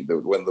that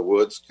when the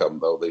words come,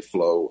 though, they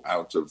flow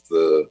out of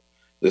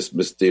this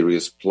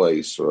mysterious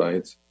place,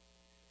 right?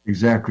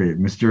 Exactly, a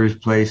mysterious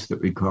place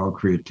that we call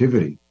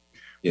creativity.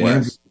 Yes. One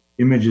of the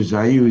images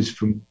I use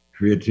from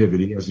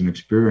creativity as an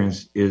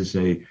experience is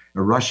a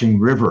rushing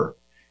river.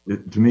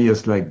 To me,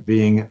 it's like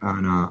being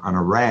on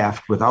a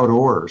raft without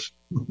oars,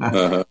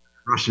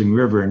 rushing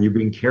river, and you're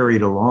being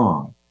carried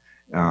along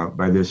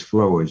by this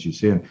flow, as you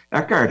say. And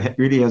Eckhart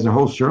really has a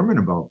whole sermon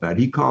about that.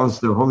 He calls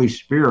the Holy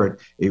Spirit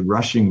a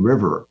rushing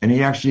river, and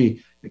he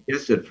actually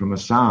gets it from a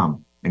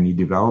psalm, and he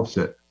develops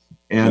it.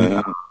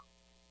 And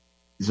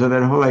so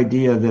that whole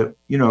idea that,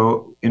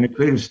 in a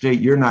creative state,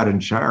 you're not in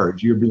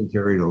charge, you're being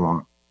carried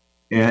along.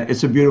 And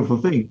it's a beautiful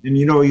thing. And,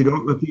 you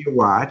don't look at your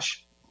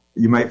watch,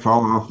 you might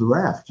fall off the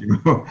raft.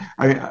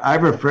 I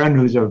have a friend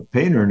who's a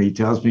painter, and he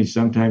tells me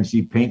sometimes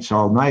he paints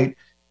all night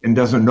and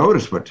doesn't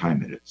notice what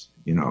time it is.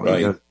 Right.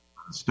 He doesn't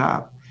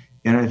stop.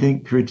 And I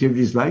think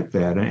creativity is like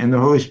that. And the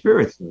Holy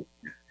Spirit's like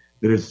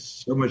that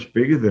it's so much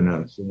bigger than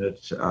us, and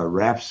it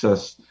wraps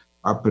us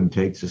up and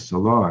takes us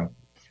along.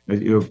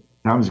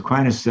 Thomas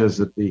Aquinas says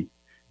that the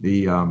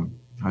how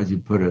do you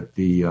put it,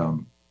 the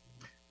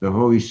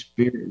Holy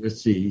Spirit,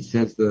 let's see, he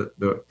says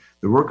the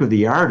work of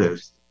the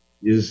artist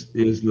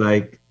is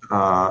like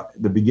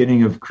the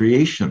beginning of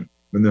creation,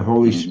 when the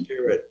Holy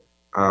Spirit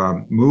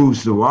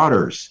moves the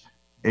waters.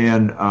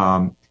 And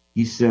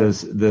he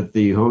says that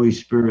the Holy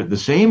Spirit, the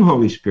same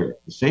Holy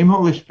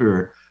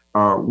Spirit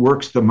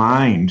works the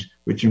mind,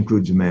 which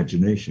includes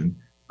imagination,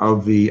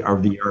 of the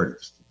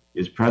artist,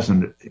 is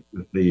present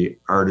with the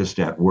artist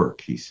at work,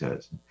 he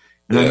says.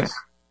 And yes. I'm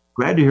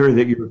glad to hear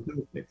that you're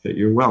Celtic, that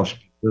you're Welsh,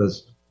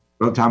 because,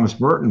 Thomas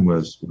Merton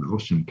was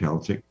Welsh and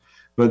Celtic.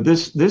 But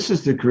this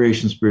is the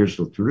creation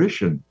spiritual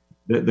tradition.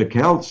 The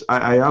Celts,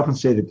 I often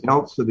say the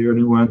Celts are the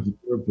only ones in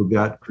Europe who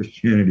got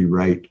Christianity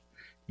right,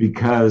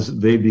 because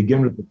they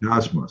begin with the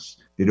cosmos.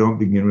 They don't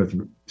begin with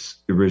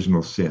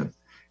original sin.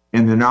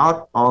 And they're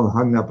not all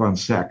hung up on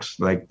sex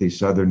like the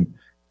Southern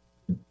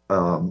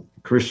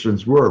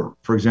Christians were.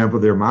 For example,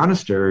 their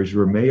monasteries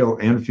were male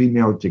and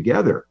female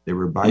together. They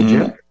were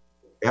bigender.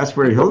 That's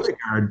where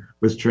Hildegard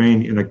was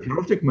trained in a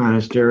Celtic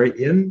monastery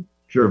in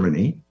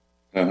Germany.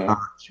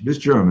 She was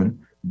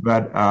German,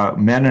 but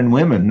men and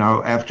women.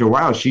 Now, after a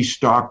while, she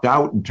stalked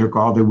out and took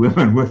all the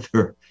women with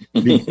her,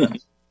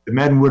 because the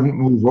men wouldn't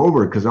move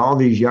over, because all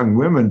these young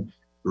women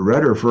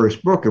read her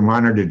first book and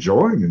wanted to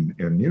join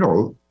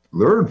and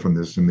learn from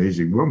this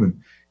amazing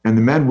woman. And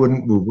the men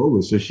wouldn't move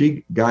over. So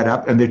she got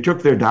up, and they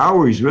took their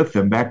dowries with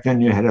them. Back then,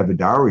 you had to have a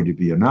dowry to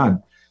be a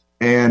nun.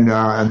 And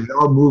they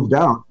all moved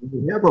out.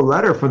 We have a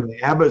letter from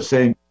the abbot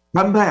saying,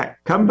 come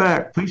back,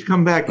 please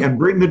come back and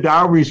bring the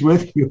dowries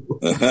with you.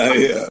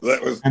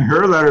 And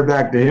her letter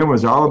back to him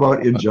was all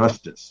about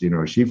injustice.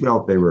 She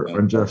felt they were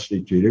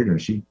unjustly treated,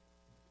 and she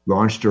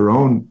launched her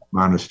own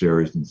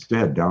monasteries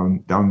instead,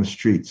 down the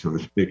street, so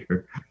to speak,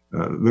 a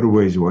little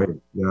ways away.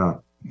 Yeah,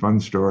 fun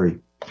story.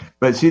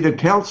 But see, the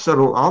Celts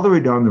settled all the way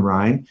down the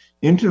Rhine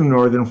into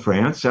northern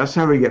France. That's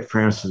how we get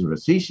Francis of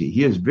Assisi.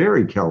 He is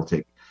very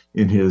Celtic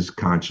in his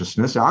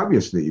consciousness.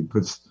 Obviously, he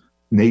puts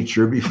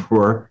nature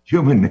before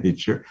human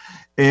nature.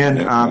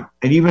 And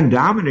even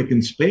Dominic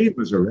in Spain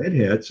was a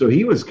redhead, so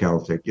he was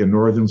Celtic in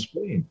northern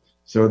Spain.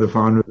 So the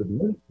founder of the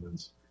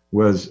Dominicans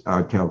was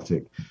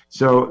Celtic.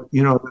 So,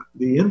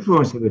 the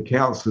influence of the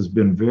Celts has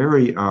been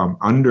very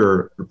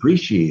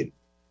underappreciated.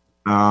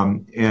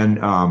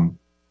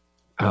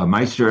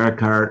 Meister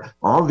Eckhart,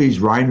 all these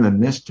Rhineland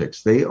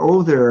mystics, they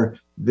owe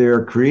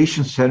their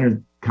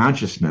creation-centered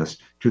consciousness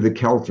to the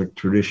Celtic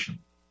tradition.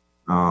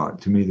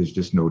 To me, there's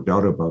just no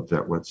doubt about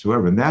that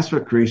whatsoever. And that's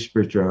what creation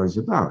spirituality is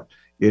about.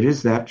 It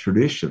is that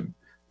tradition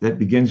that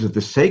begins with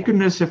the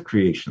sacredness of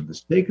creation, the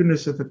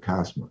sacredness of the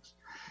cosmos,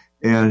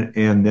 and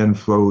then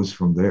flows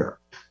from there.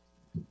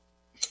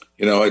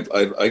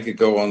 I could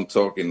go on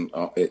talking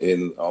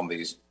on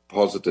these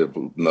positive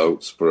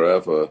notes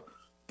forever,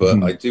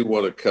 but I do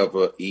want to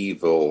cover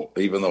evil,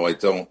 even though I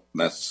don't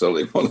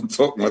necessarily want to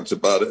talk much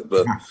about it,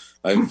 but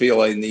I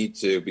feel I need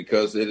to,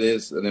 because it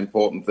is an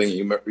important thing.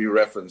 You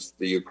referenced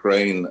the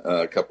Ukraine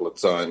a couple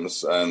of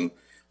times, and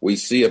we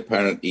see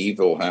apparent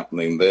evil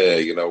happening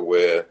there,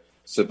 where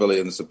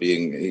civilians are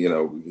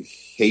being,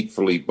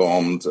 hatefully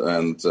bombed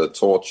and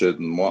tortured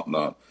and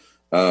whatnot,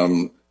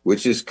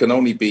 which can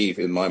only be,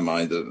 in my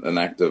mind, an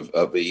act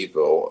of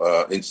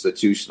evil,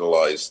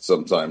 institutionalized,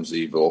 sometimes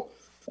evil.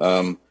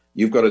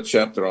 You've got a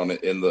chapter on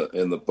it in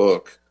the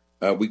book.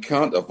 We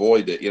can't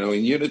avoid it.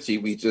 In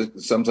unity,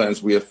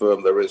 sometimes we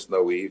affirm there is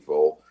no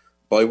evil,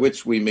 by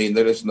which we mean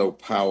there is no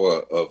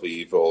power of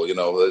evil.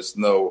 There's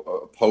no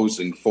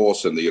opposing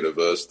force in the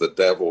universe, the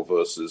devil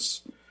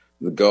versus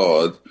the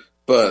God.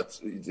 But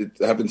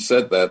having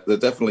said that, there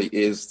definitely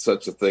is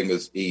such a thing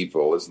as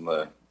evil, isn't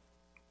there?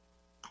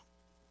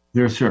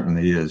 There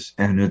certainly is.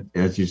 And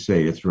as you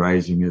say, it's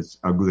rising, it's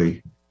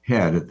ugly.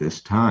 head at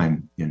this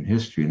time in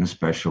history in a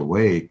special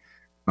way.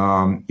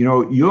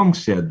 Jung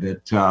said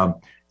that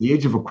the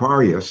age of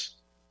Aquarius,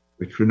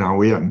 which we're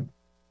now in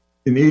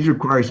the age of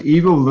Aquarius,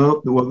 evil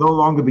will no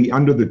longer be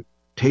under the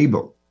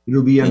table.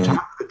 It'll be on top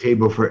of the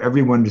table for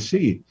everyone to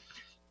see.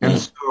 And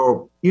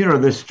so, the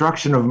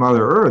destruction of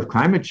Mother Earth,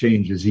 climate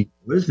change is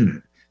equal,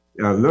 isn't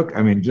it? Look,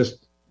 I mean,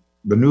 just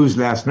the news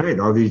last night,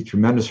 all these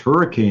tremendous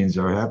hurricanes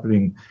are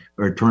happening,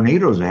 or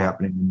tornadoes are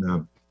happening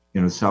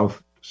in the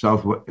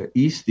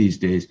southeast these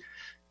days.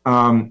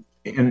 And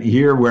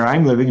here where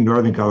I'm living in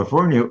Northern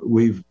California,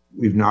 we've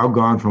now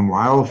gone from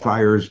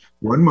wildfires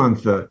 1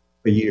 month a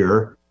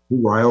year to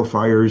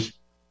wildfires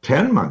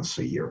 10 months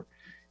a year.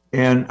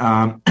 And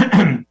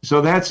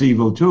so that's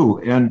evil too.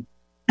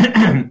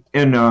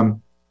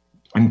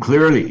 And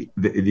clearly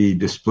the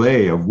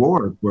display of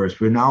war, of course,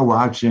 we're now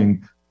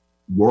watching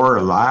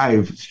war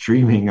live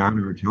streaming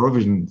on our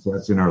television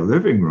sets in our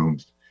living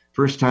rooms.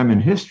 First time in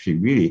history,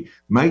 really.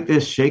 Might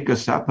this shake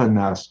us up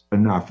enough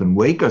and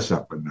wake us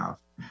up enough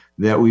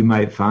that we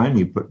might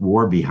finally put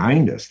war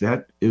behind us?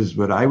 That is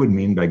what I would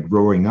mean by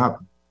growing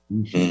up.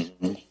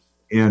 Mm-hmm.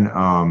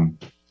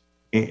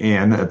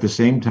 And at the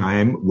same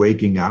time,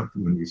 waking up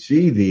when we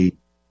see the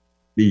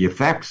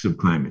effects of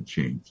climate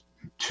change.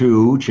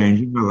 2,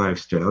 changing our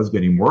lifestyles,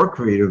 getting more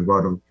creative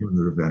about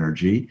alternative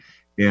energy,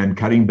 and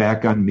cutting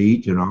back on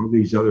meat and all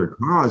these other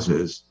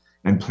causes,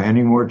 and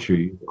planting more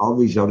trees, all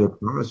these other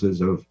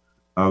causes of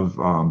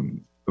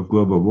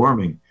global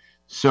warming.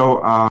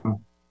 So,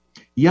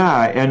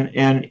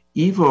 and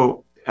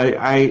evil,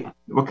 I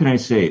what can I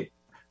say?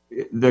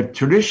 The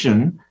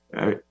tradition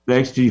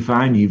likes to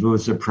define evil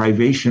as a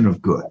privation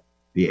of good,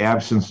 the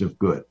absence of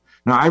good.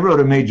 Now, I wrote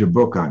a major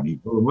book on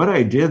evil, and what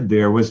I did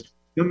there was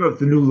come up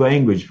with a new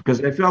language,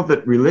 because I felt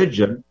that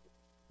religion,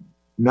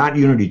 not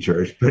Unity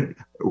Church, but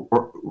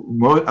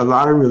a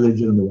lot of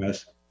religion in the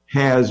West,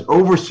 has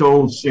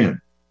oversold sin.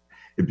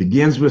 It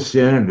begins with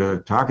sin,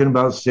 and talking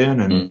about sin,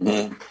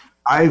 and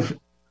I've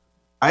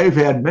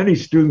had many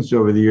students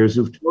over the years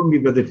who've told me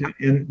by the time,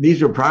 and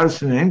these are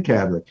Protestant and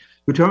Catholic,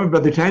 who told me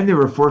by the time they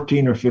were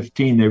 14 or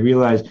 15, they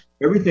realized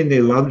everything they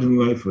loved in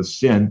life was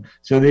sin,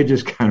 so they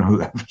just kind of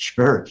left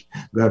church.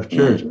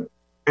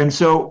 And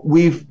so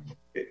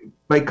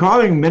by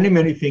calling many,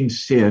 many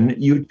things sin,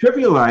 you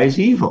trivialize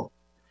evil,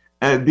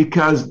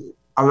 because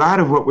a lot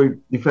of what we're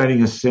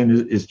defining as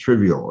sin is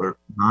trivial or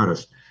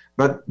modest.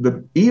 But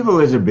the evil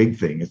is a big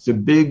thing. It's a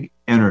big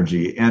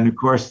energy. And of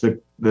course,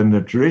 then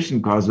the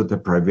tradition calls it the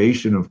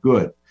privation of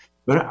good.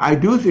 But I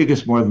do think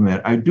it's more than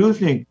that. I do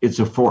think it's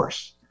a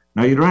force.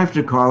 Now, you don't have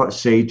to call it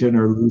Satan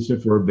or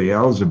Lucifer or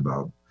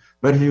Beelzebub.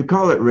 But if you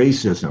call it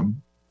racism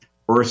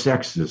or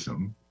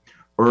sexism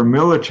or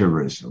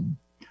militarism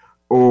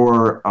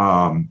or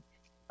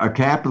a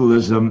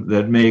capitalism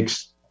that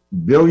makes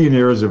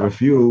billionaires of a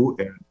few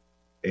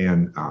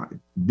and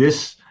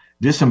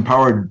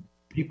disempowered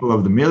people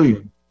of the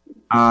million,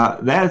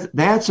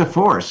 that's a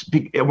force.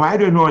 Why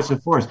do I know it's a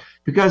force?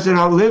 Because it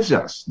outlives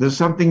us. There's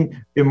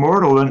something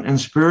immortal and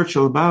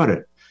spiritual about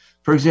it.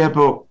 For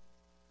example,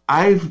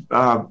 I've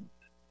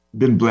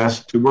been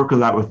blessed to work a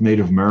lot with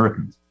Native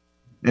Americans.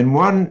 And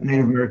one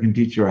Native American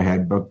teacher I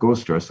had, Buck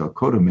Gostar,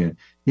 Lakota man,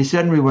 he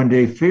said to me one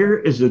day, fear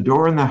is the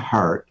door in the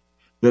heart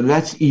that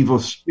lets evil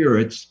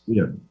spirits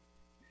in.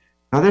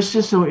 Now, this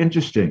is so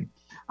interesting.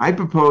 I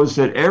propose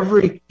that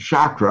every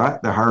chakra,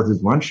 the heart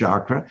is one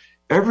chakra,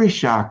 every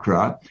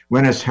chakra,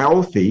 when it's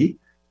healthy,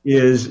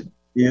 is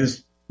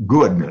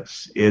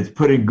goodness. It's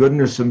putting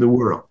goodness in the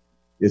world.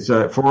 It's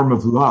a form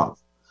of love.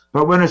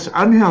 But when it's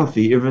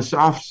unhealthy, if it's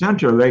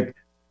off-center,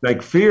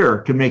 like fear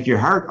can make your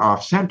heart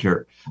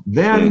off-center,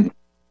 then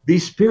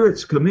these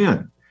spirits come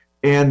in.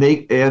 And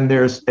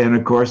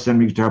of course, then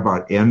we can talk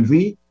about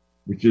envy,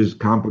 which is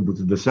comparable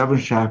to the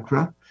seventh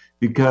chakra,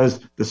 because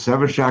the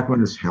seventh chakra,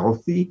 when it's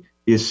healthy,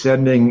 is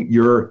sending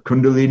your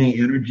kundalini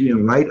energy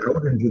and light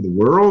out into the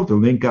world to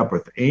link up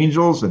with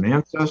angels and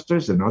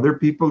ancestors and other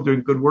people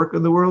doing good work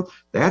in the world.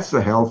 That's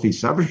the healthy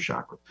seventh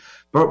chakra.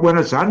 But when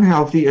it's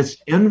unhealthy, it's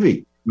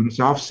envy. When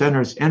it's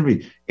off-center, it's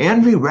envy.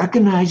 Envy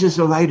recognizes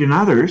the light in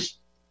others,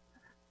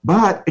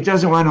 but it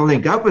doesn't want to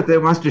link up with it.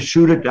 It wants to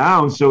shoot it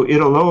down, so it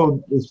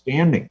alone is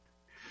standing.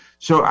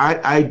 So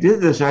I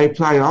did this. I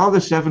applied all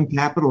the 7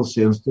 capital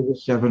sins to the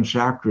 7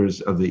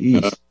 chakras of the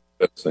East.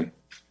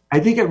 I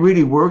think it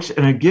really works,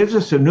 and it gives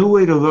us a new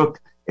way to look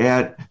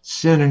at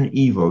sin and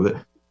evil.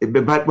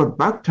 But what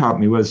Buck taught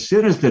me was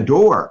sin is the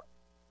door,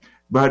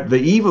 but the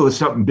evil is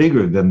something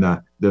bigger than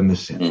the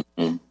sin.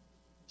 Mm-hmm.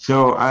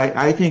 So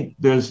I think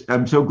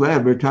I'm so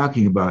glad we're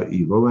talking about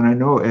evil, and I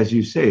know, as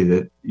you say,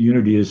 that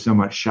Unity is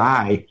somewhat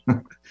shy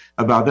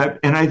about that.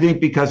 And I think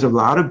because a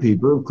lot of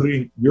people,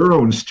 including your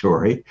own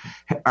story,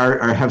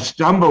 have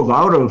stumbled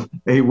out of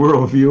a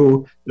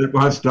worldview that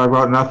wants to talk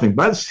about nothing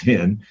but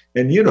sin.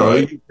 And, you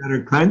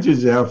better cleanse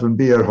yourself and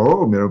be at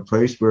home in a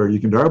place where you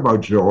can talk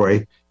about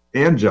joy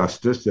and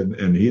justice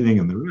and healing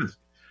and the rest.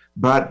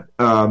 But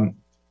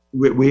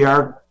we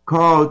are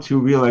called to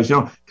realize,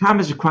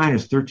 Thomas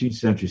Aquinas, 13th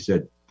century,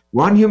 said,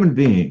 one human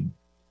being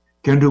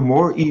can do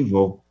more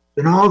evil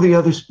than all the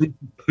other species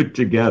put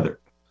together.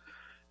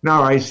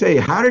 Now, I say,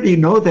 how did he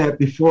know that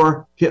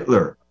before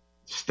Hitler,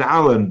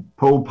 Stalin,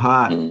 Pol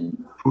Pot,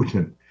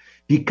 Putin?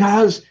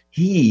 Because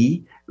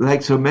he,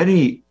 like so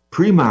many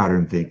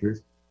pre-modern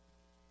thinkers,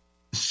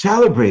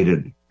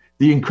 celebrated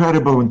the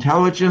incredible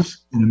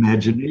intelligence and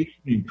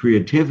imagination and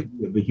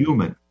creativity of the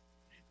human.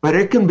 But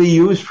it can be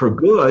used for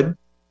good.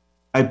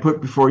 I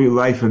put before you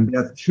life and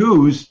death.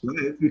 Choose.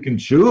 We can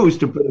choose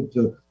to put it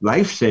to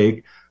life's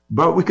sake,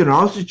 but we can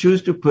also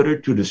choose to put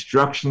it to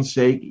destruction's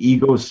sake,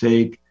 ego's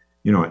sake,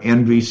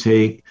 envy's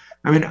sake.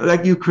 I mean,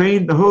 like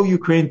Ukraine, the whole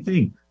Ukraine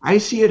thing, I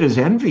see it as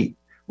envy.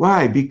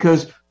 Why?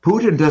 Because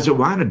Putin doesn't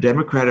want a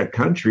democratic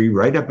country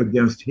right up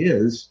against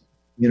his.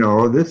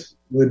 This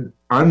would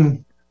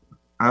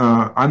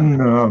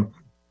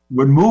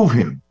would move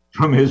him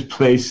from his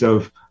place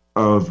of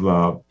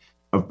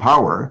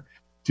power.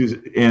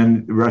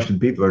 And the Russian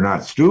people are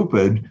not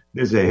stupid.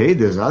 They say, hey,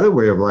 this other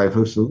way of life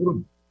looks a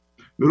little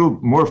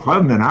more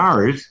fun than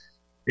ours.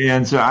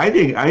 And so I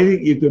think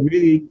you could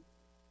really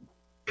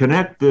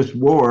connect this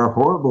war,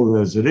 horrible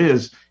as it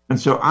is, and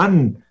so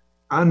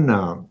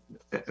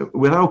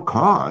without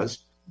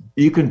cause,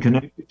 you can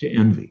connect it to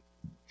envy.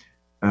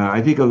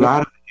 I think a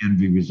lot of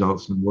envy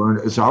results in war.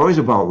 It's always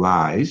about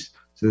lies.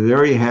 So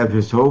there you have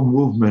his whole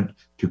movement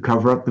to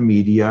cover up the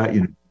media,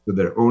 so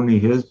that only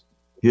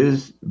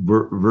his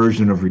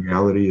version of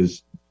reality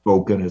is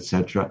spoken,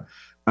 etc.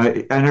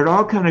 And it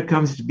all kind of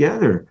comes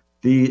together.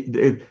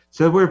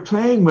 So we're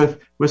playing with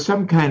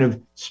some kind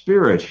of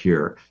spirit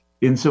here,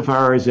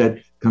 insofar as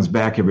it comes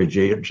back every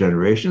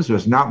generation. So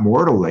it's not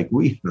mortal like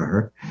we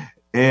are,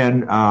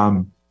 and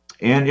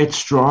it's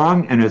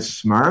strong and it's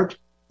smart.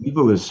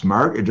 Evil is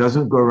smart. It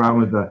doesn't go around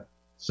with a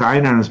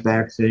sign on its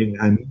back saying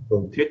 "I'm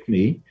evil, pick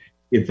me."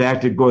 In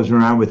fact, it goes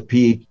around with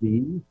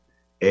PhD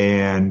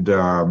and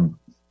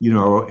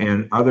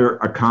and other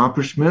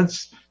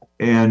accomplishments,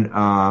 and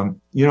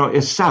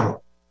it's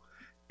subtle.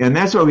 And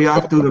that's why we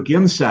have to look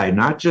inside,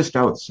 not just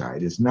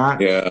outside. It's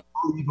not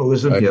all evil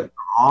isn't Hitler,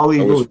 all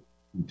evil is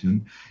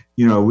Putin.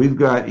 We've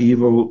got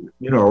evil,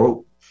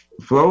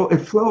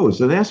 it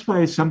flows. And that's why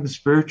there's something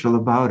spiritual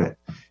about it.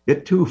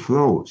 It too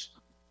flows.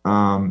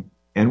 And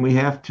we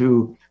have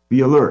to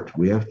be alert.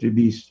 We have to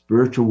be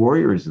spiritual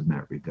warriors in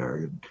that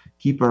regard and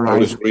keep our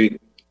eyes.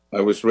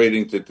 I was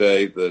reading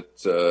today that,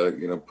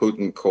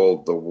 Putin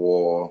called the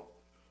war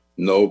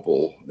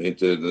noble. He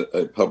did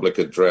a public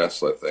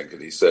address, I think,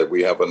 and he said,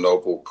 we have a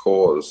noble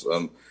cause.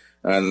 And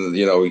I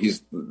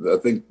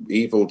think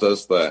evil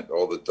does that,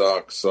 or the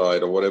dark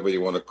side, or whatever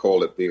you want to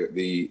call it,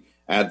 the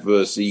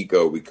adverse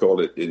ego, we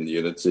call it in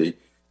Unity,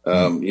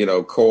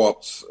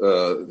 co-ops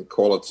the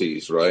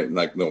qualities, right?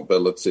 Like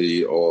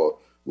nobility, or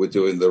we're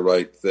doing the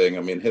right thing.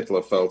 I mean,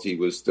 Hitler felt he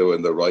was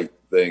doing the right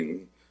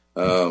thing.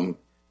 And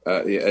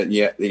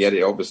yet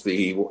obviously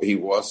he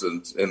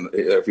wasn't. And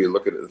if you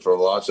look at it from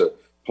a larger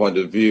point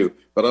of view,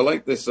 but I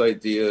like this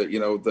idea,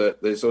 that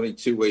there's only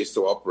two ways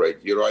to operate.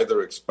 You're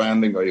either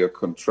expanding or you're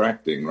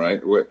contracting,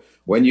 right?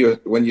 When your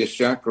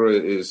chakra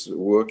is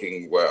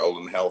working well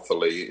and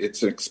healthily,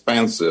 it's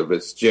expansive,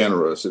 it's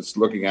generous, it's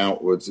looking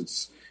outwards,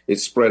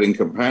 it's spreading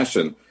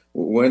compassion.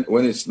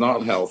 When it's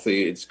not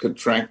healthy, it's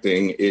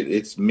contracting,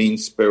 it's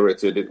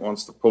mean-spirited, it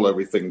wants to pull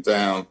everything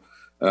down.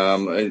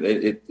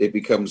 It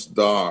becomes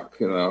dark,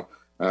 but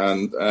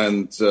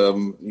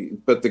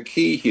the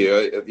key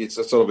here, it's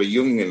a sort of a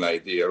Jungian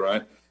idea,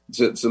 right?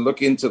 To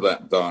look into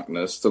that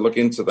darkness, to look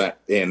into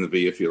that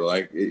envy, if you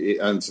like,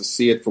 and to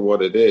see it for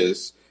what it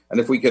is. And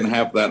if we can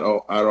have that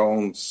our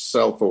own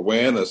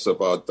self-awareness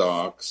of our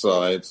dark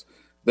sides,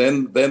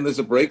 then there's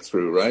a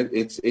breakthrough, right?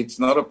 It's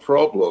not a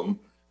problem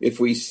if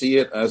we see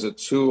it as a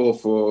tool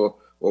for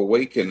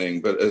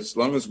awakening, but as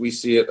long as we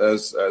see it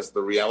as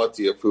the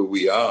reality of who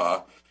we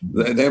are,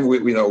 then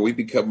we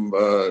become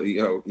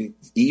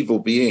evil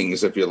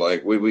beings, if you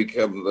like. We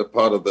become the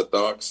part of the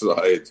dark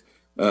side,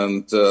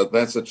 and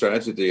that's a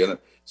tragedy. And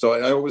so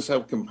I always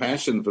have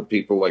compassion for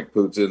people like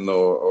Putin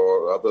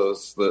or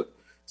others that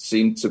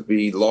seem to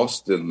be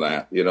lost in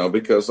that,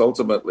 because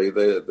ultimately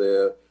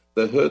they're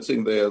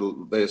hurting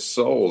their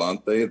soul,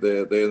 aren't they?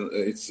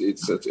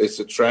 It's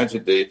a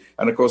tragedy,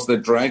 and of course they're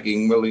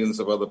dragging millions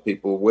of other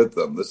people with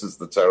them. This is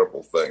the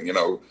terrible thing,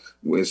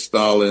 with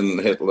Stalin,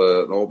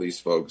 Hitler, and all these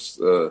folks,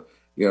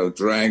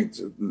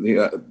 dragged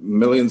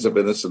millions of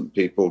innocent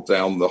people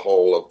down the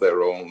hole of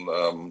their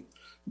own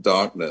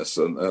darkness,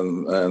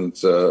 and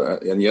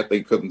yet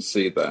they couldn't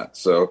see that.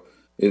 So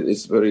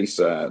it's very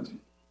sad.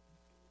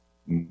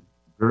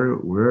 Very,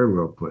 very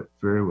well put.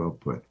 Very well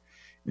put.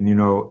 And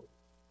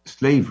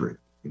slavery.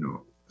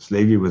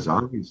 Slavery was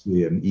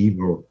obviously an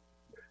evil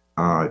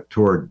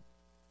toward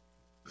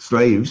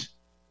slaves,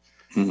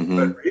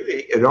 but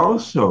really it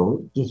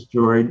also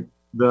destroyed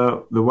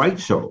the white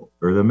soul,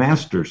 or the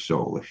master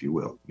soul, if you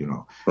will.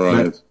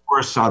 Right. That's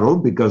more subtle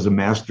because the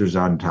master's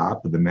on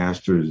top, and the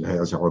master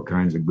has all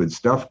kinds of good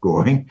stuff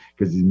going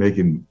because he's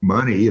making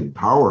money and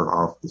power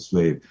off the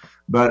slave.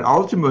 But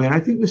ultimately, and I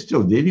think we're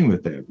still dealing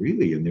with that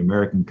really in the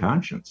American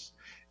conscience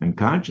and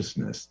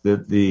consciousness,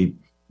 that the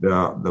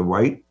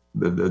white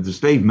the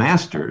slave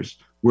masters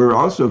were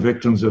also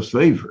victims of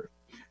slavery,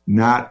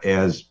 not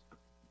as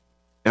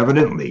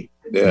evidently,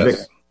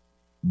 yes,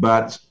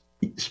 but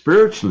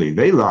spiritually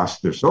they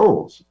lost their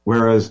souls,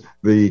 whereas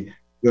the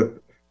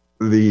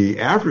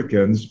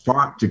Africans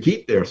fought to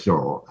keep their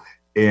soul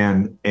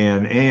and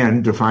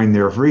to find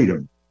their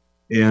freedom,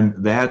 and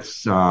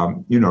that's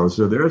so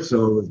their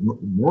soul is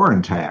more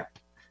intact,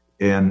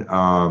 and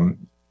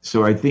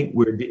so I think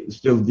we're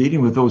still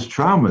dealing with those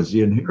traumas,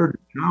 the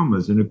inherited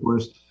traumas, and of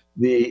course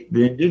the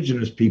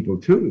indigenous people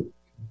too,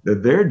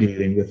 that they're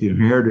dealing with the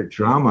inherited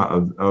trauma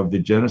of the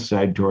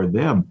genocide toward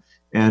them.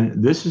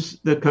 And this is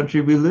the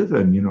country we live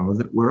in,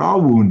 that we're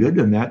all wounded,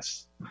 and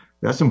that's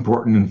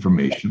important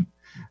information.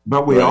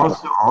 But we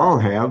also all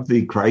have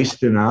the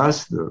Christ in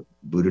us, the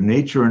Buddha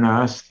nature in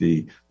us,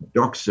 the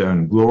doxa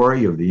and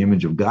glory of the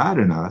image of God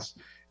in us.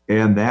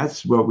 And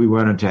that's what we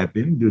want to tap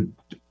into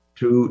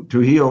to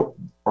heal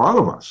all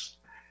of us.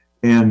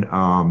 And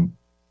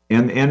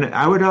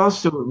I would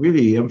also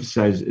really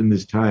emphasize in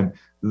this time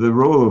the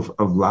role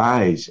of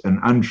lies and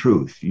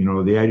untruth,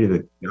 the idea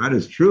that God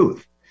is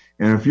truth.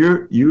 And if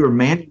you are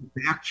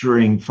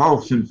manufacturing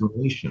false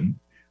information,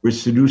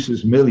 which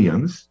seduces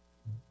millions,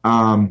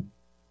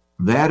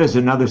 that is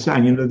another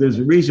sign. There's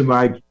a reason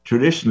why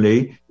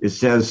traditionally it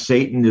says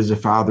Satan is the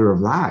father of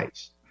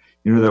lies.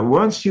 That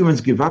once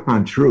humans give up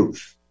on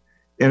truth,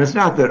 and it's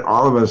not that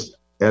all of us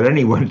at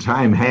any one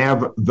time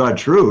have the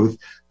truth,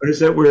 but it's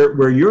that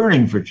we're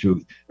yearning for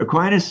truth.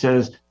 Aquinas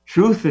says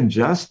truth and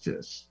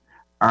justice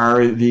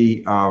are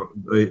the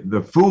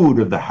food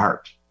of the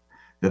heart,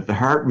 that the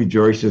heart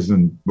rejoices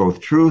in both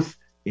truth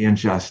and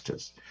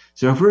justice.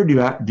 So if we're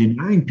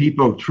denying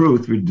people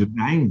truth, we're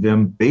denying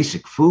them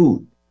basic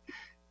food.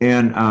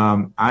 And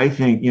I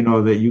think,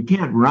 that you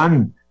can't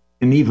run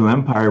an evil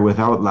empire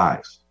without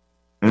lies.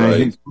 And I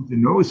think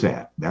Putin knows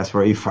that. That's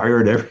why he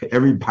fired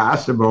every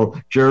possible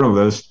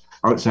journalist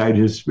outside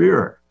his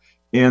sphere.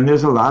 And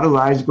there's a lot of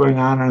lies going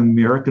on in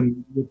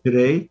American media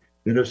today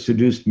that have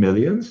seduced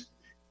millions.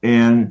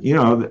 And,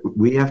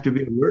 we have to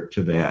be alert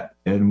to that.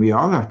 And we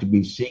all have to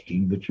be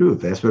seeking the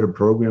truth. That's what a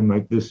program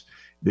like this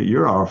that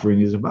you're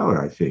offering is about,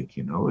 I think.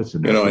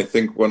 I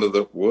think one of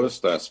the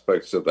worst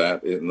aspects of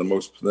that, and the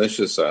most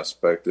pernicious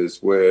aspect, is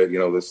where,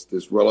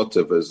 this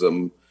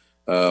relativism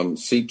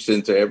seeps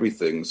into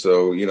everything.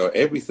 So,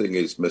 everything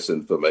is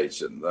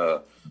misinformation.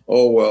 They're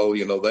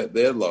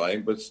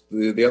lying, but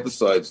the other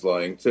side's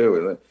lying too.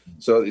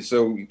 And so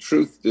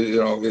truth,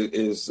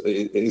 is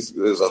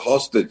a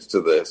hostage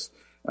to this.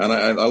 And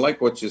I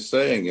like what you're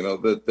saying,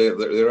 that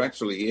there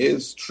actually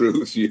is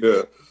truth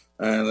here.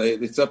 And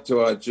it's up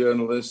to our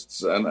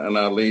journalists and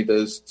our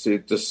leaders to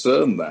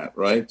discern that,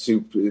 right?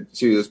 To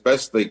as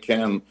best they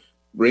can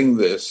bring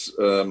this,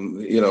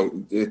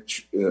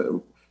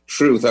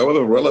 truth,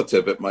 however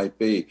relative it might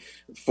be,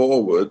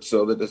 forward,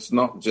 so that it's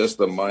not just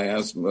a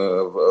miasma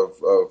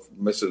of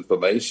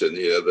misinformation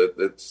here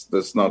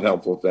that's not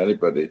helpful to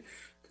anybody.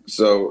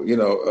 So,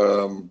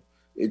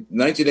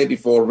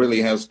 1984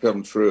 really has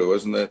come true,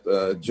 hasn't it?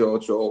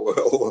 George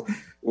Orwell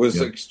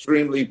was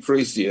extremely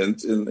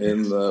prescient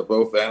in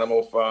both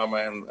Animal Farm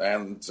and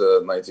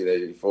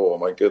 1984.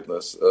 My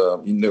goodness,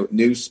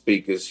 new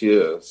speakers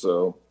here,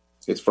 so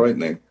it's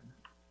frightening.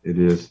 It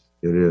is.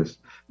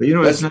 But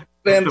let's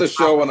end the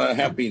show on a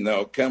happy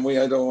note, can we?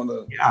 I don't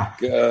want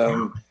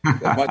to.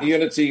 My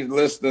Unity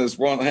listeners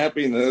want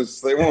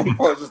happiness; they want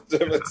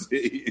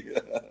positivity.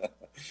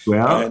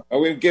 Well,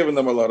 and we've given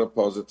them a lot of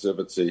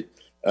positivity.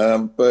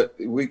 But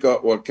we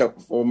got,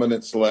 4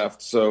 minutes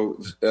left. So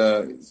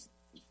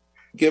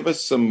give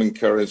us some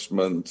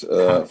encouragement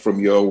from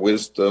your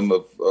wisdom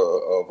of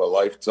a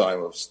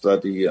lifetime of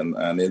study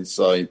and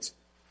insight,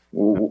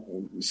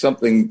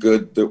 something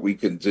good that we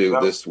can do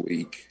this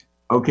week.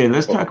 Okay,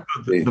 let's talk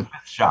about the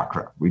fifth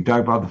chakra. We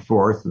talked about the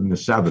fourth and the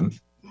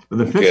seventh. But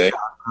the fifth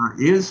chakra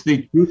is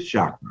the truth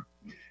chakra.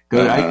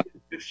 Because I see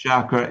the fifth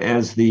chakra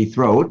as the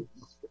throat,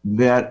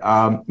 that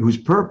whose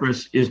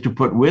purpose is to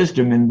put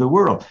wisdom in the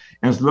world.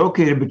 And it's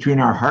located between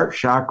our heart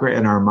chakra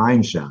and our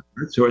mind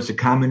chakra. So it's a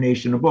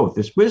combination of both.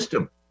 It's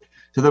wisdom.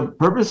 So the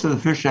purpose of the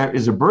fifth chakra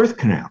is a birth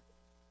canal.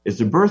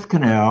 It's a birth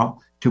canal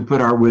to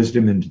put our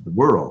wisdom into the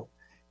world.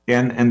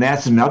 And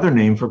that's another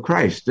name for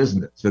Christ,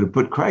 isn't it? So to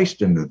put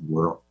Christ into the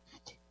world.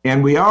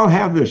 And we all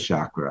have this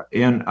chakra.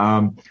 And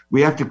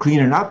we have to clean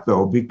it up,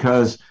 though,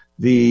 because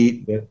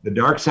the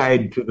dark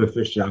side to the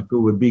fifth chakra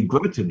would be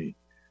gluttony.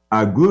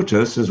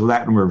 Glutus is a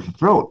Latin word for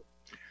throat.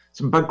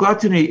 But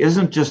gluttony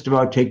isn't just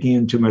about taking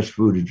in too much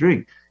food or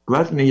drink.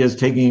 Gluttony is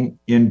taking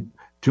in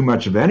too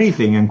much of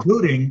anything,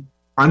 including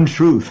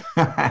untruth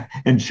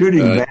and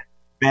shooting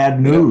bad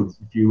news,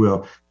 if you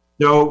will.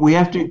 So we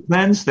have to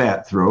cleanse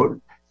that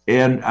throat,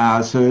 and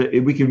so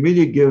that we can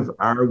really give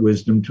our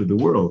wisdom to the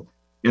world.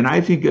 And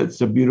I think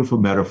it's a beautiful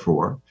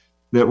metaphor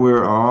that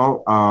we're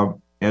all,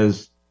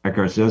 as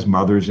Eckhart says,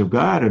 mothers of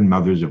God and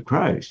mothers of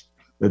Christ.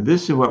 That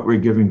this is what we're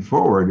giving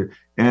forward.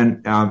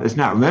 And it's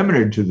not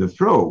limited to the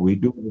throat. We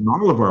do it in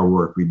all of our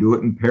work. We do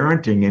it in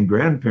parenting and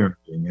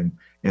grandparenting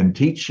and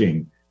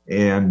teaching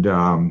and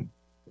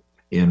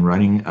in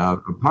running a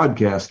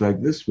podcast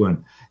like this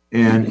one,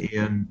 and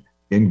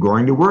in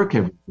going to work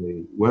every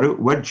day.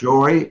 What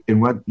joy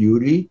and what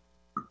beauty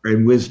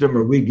and wisdom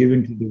are we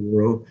giving to the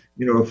world,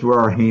 through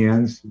our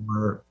hands,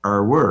 through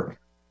our work.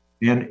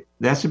 And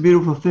that's a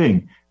beautiful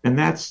thing. And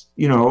that's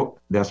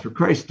what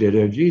Christ did,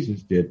 or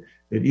Jesus did.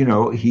 That,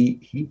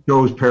 he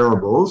chose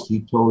parables,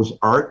 he chose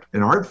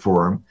an art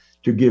form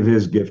to give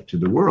his gift to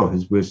the world,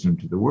 his wisdom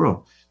to the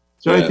world.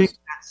 So yes. I think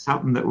that's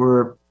something that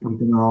we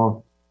can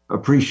all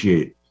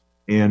appreciate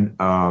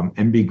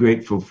and be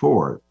grateful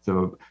for.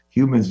 So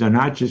humans are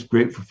not just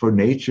grateful for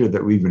nature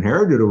that we've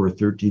inherited over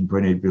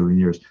 13.8 billion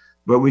years,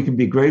 but we can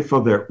be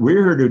grateful that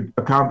we're here to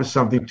accomplish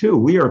something too.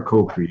 We are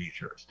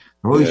co-creators.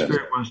 The Holy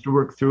Spirit wants to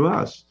work through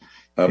us.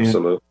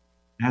 Absolutely.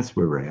 And that's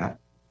where we're at.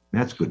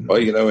 That's good. Well,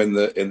 in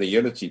the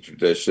unity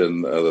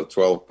tradition, the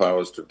 12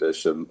 powers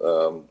tradition,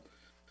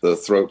 the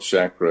throat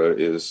chakra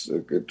is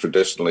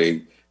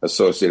traditionally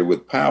associated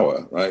with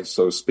power, right?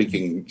 So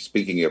speaking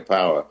your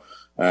power.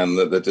 And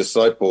the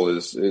disciple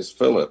is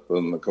Philip,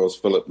 and of course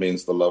Philip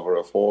means the lover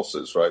of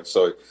horses, right?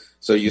 So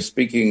you're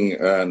speaking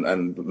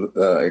and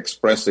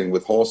expressing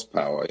with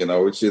horsepower,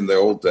 which in the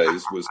old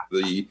days was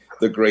the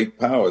great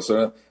power.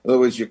 So in other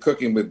words, you're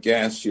cooking with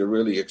gas, you're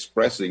really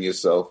expressing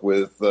yourself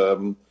with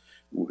vigor,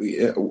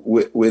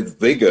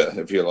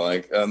 if you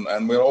like,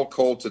 and we're all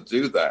called to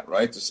do that,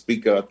 right? To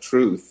speak our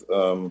truth.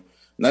 And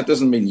that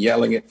doesn't mean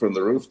yelling it from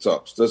the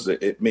rooftops, does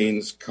it? It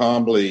means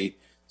calmly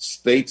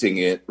stating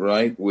it,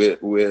 right,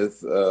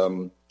 with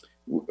a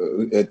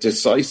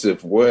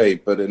decisive way,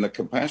 but in a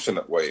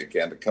compassionate way,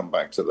 again, to come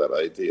back to that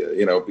idea,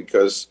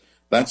 because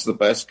that's the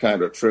best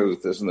kind of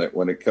truth, isn't it,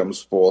 when it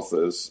comes forth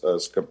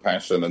as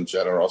compassion and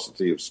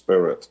generosity of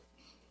spirit.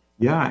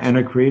 Yeah, and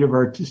a creative,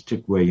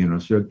 artistic way,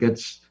 so it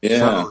gets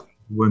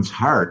one's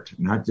heart,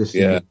 not just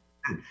in the head.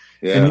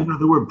 Yeah. And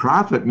the word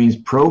prophet means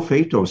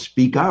propheto,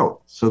 speak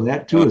out. So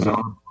that too is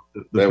all.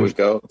 There we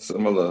go.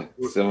 Similar.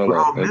 We're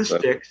all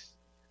mystics.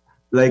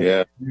 Like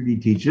Unity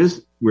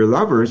teaches, we're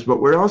lovers,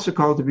 but we're also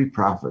called to be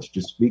prophets,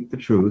 to speak the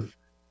truth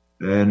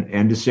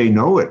and to say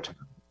know it,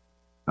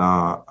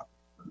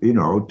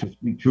 to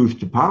speak truth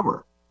to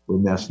power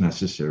when that's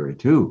necessary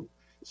too.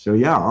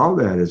 So all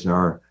that is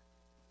our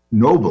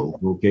noble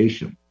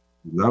vocation,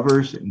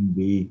 lovers and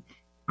be.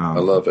 I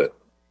love it.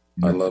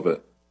 I love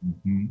it.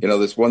 Mm-hmm.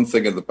 There's one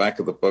thing in the back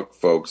of the book,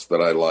 folks,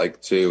 that I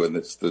like too, and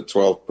it's the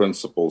 12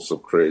 principles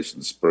of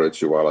creation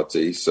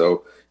spirituality.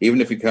 So even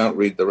if you can't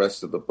read the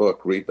rest of the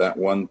book, read that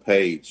one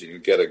page and you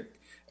get a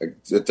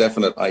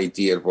definite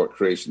idea of what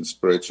creation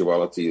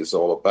spirituality is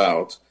all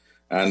about.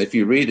 And if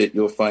you read it,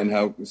 you'll find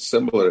how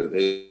similar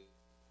it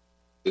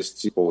is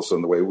to us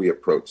and the way we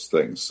approach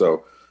things.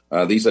 So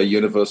these are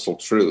universal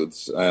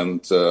truths,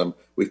 and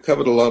we've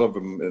covered a lot of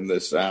them in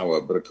this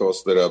hour, but of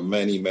course there are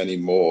many, many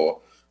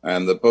more.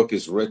 And the book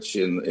is rich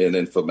in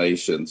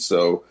information.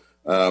 So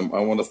I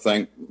want to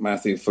thank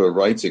Matthew for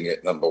writing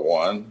it, number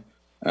one.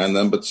 And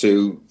number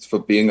two, for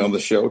being on the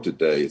show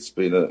today. It's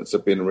been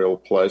a real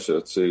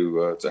pleasure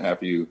to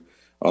have you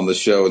on the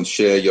show and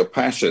share your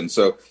passion.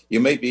 So you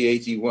may be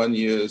 81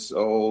 years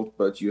old,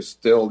 but you're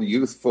still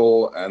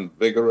youthful and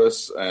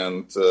vigorous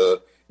and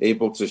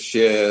able to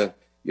share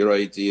your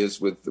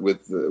ideas with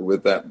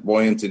that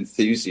buoyant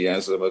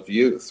enthusiasm of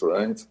youth,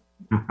 right?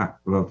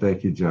 Well,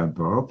 thank you, John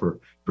Paul, for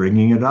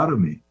bringing it out of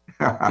me.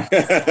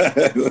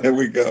 There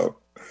we go.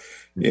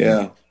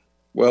 Yeah.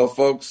 Well,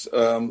 folks,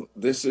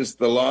 this is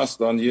the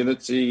last on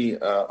Unity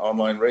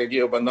Online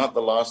Radio, but not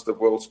the last of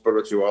World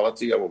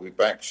Spirituality. I will be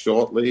back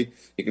shortly.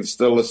 You can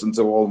still listen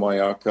to all my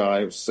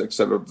archives,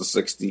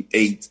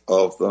 668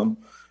 of them.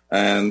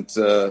 And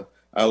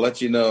I'll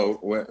let you know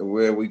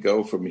where we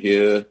go from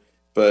here.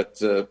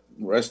 But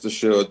rest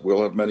assured,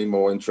 we'll have many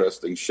more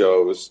interesting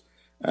shows.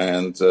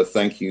 And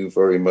thank you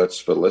very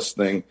much for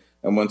listening.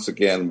 And once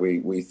again,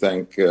 we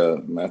thank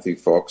Matthew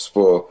Fox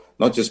for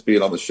not just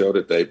being on the show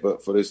today,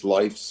 but for his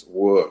life's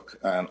work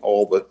and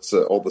all the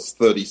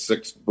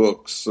 36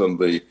 books and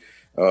the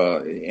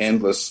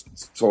endless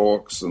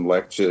talks and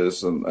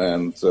lectures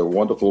and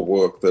wonderful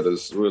work that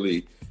has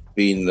really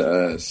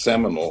been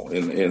seminal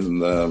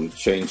in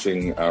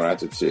changing our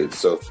attitudes.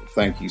 So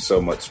thank you so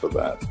much for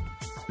that.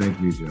 Thank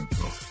you, Jim.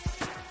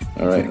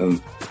 All right,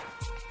 and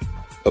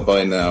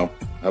bye-bye now.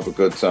 Have a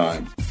good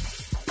time.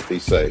 Be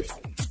safe.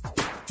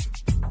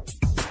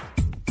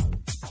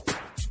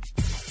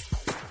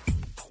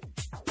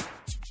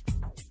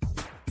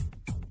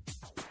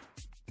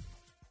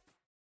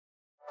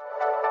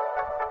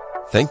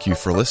 Thank you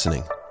for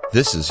listening.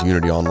 This is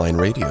Unity Online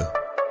Radio,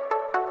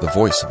 the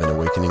voice of an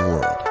awakening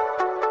world.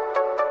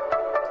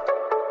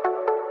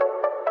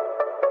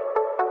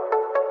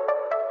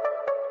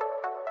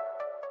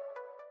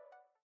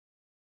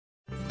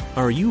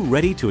 Are you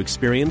ready to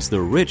experience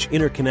the rich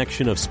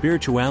interconnection of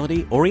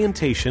spirituality,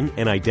 orientation,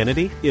 and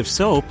identity? If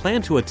so,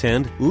 plan to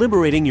attend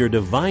Liberating Your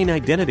Divine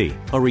Identity,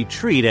 a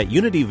retreat at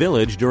Unity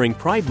Village during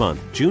Pride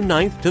Month, June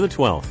 9th to the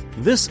 12th.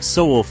 This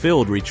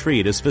soul-filled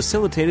retreat is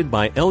facilitated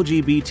by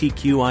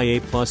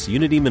LGBTQIA+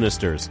 Unity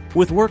ministers,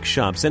 with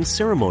workshops and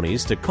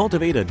ceremonies to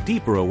cultivate a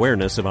deeper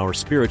awareness of our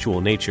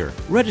spiritual nature.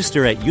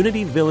 Register at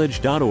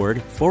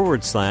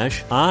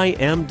unityvillage.org/I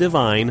Am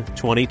Divine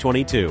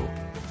 2022.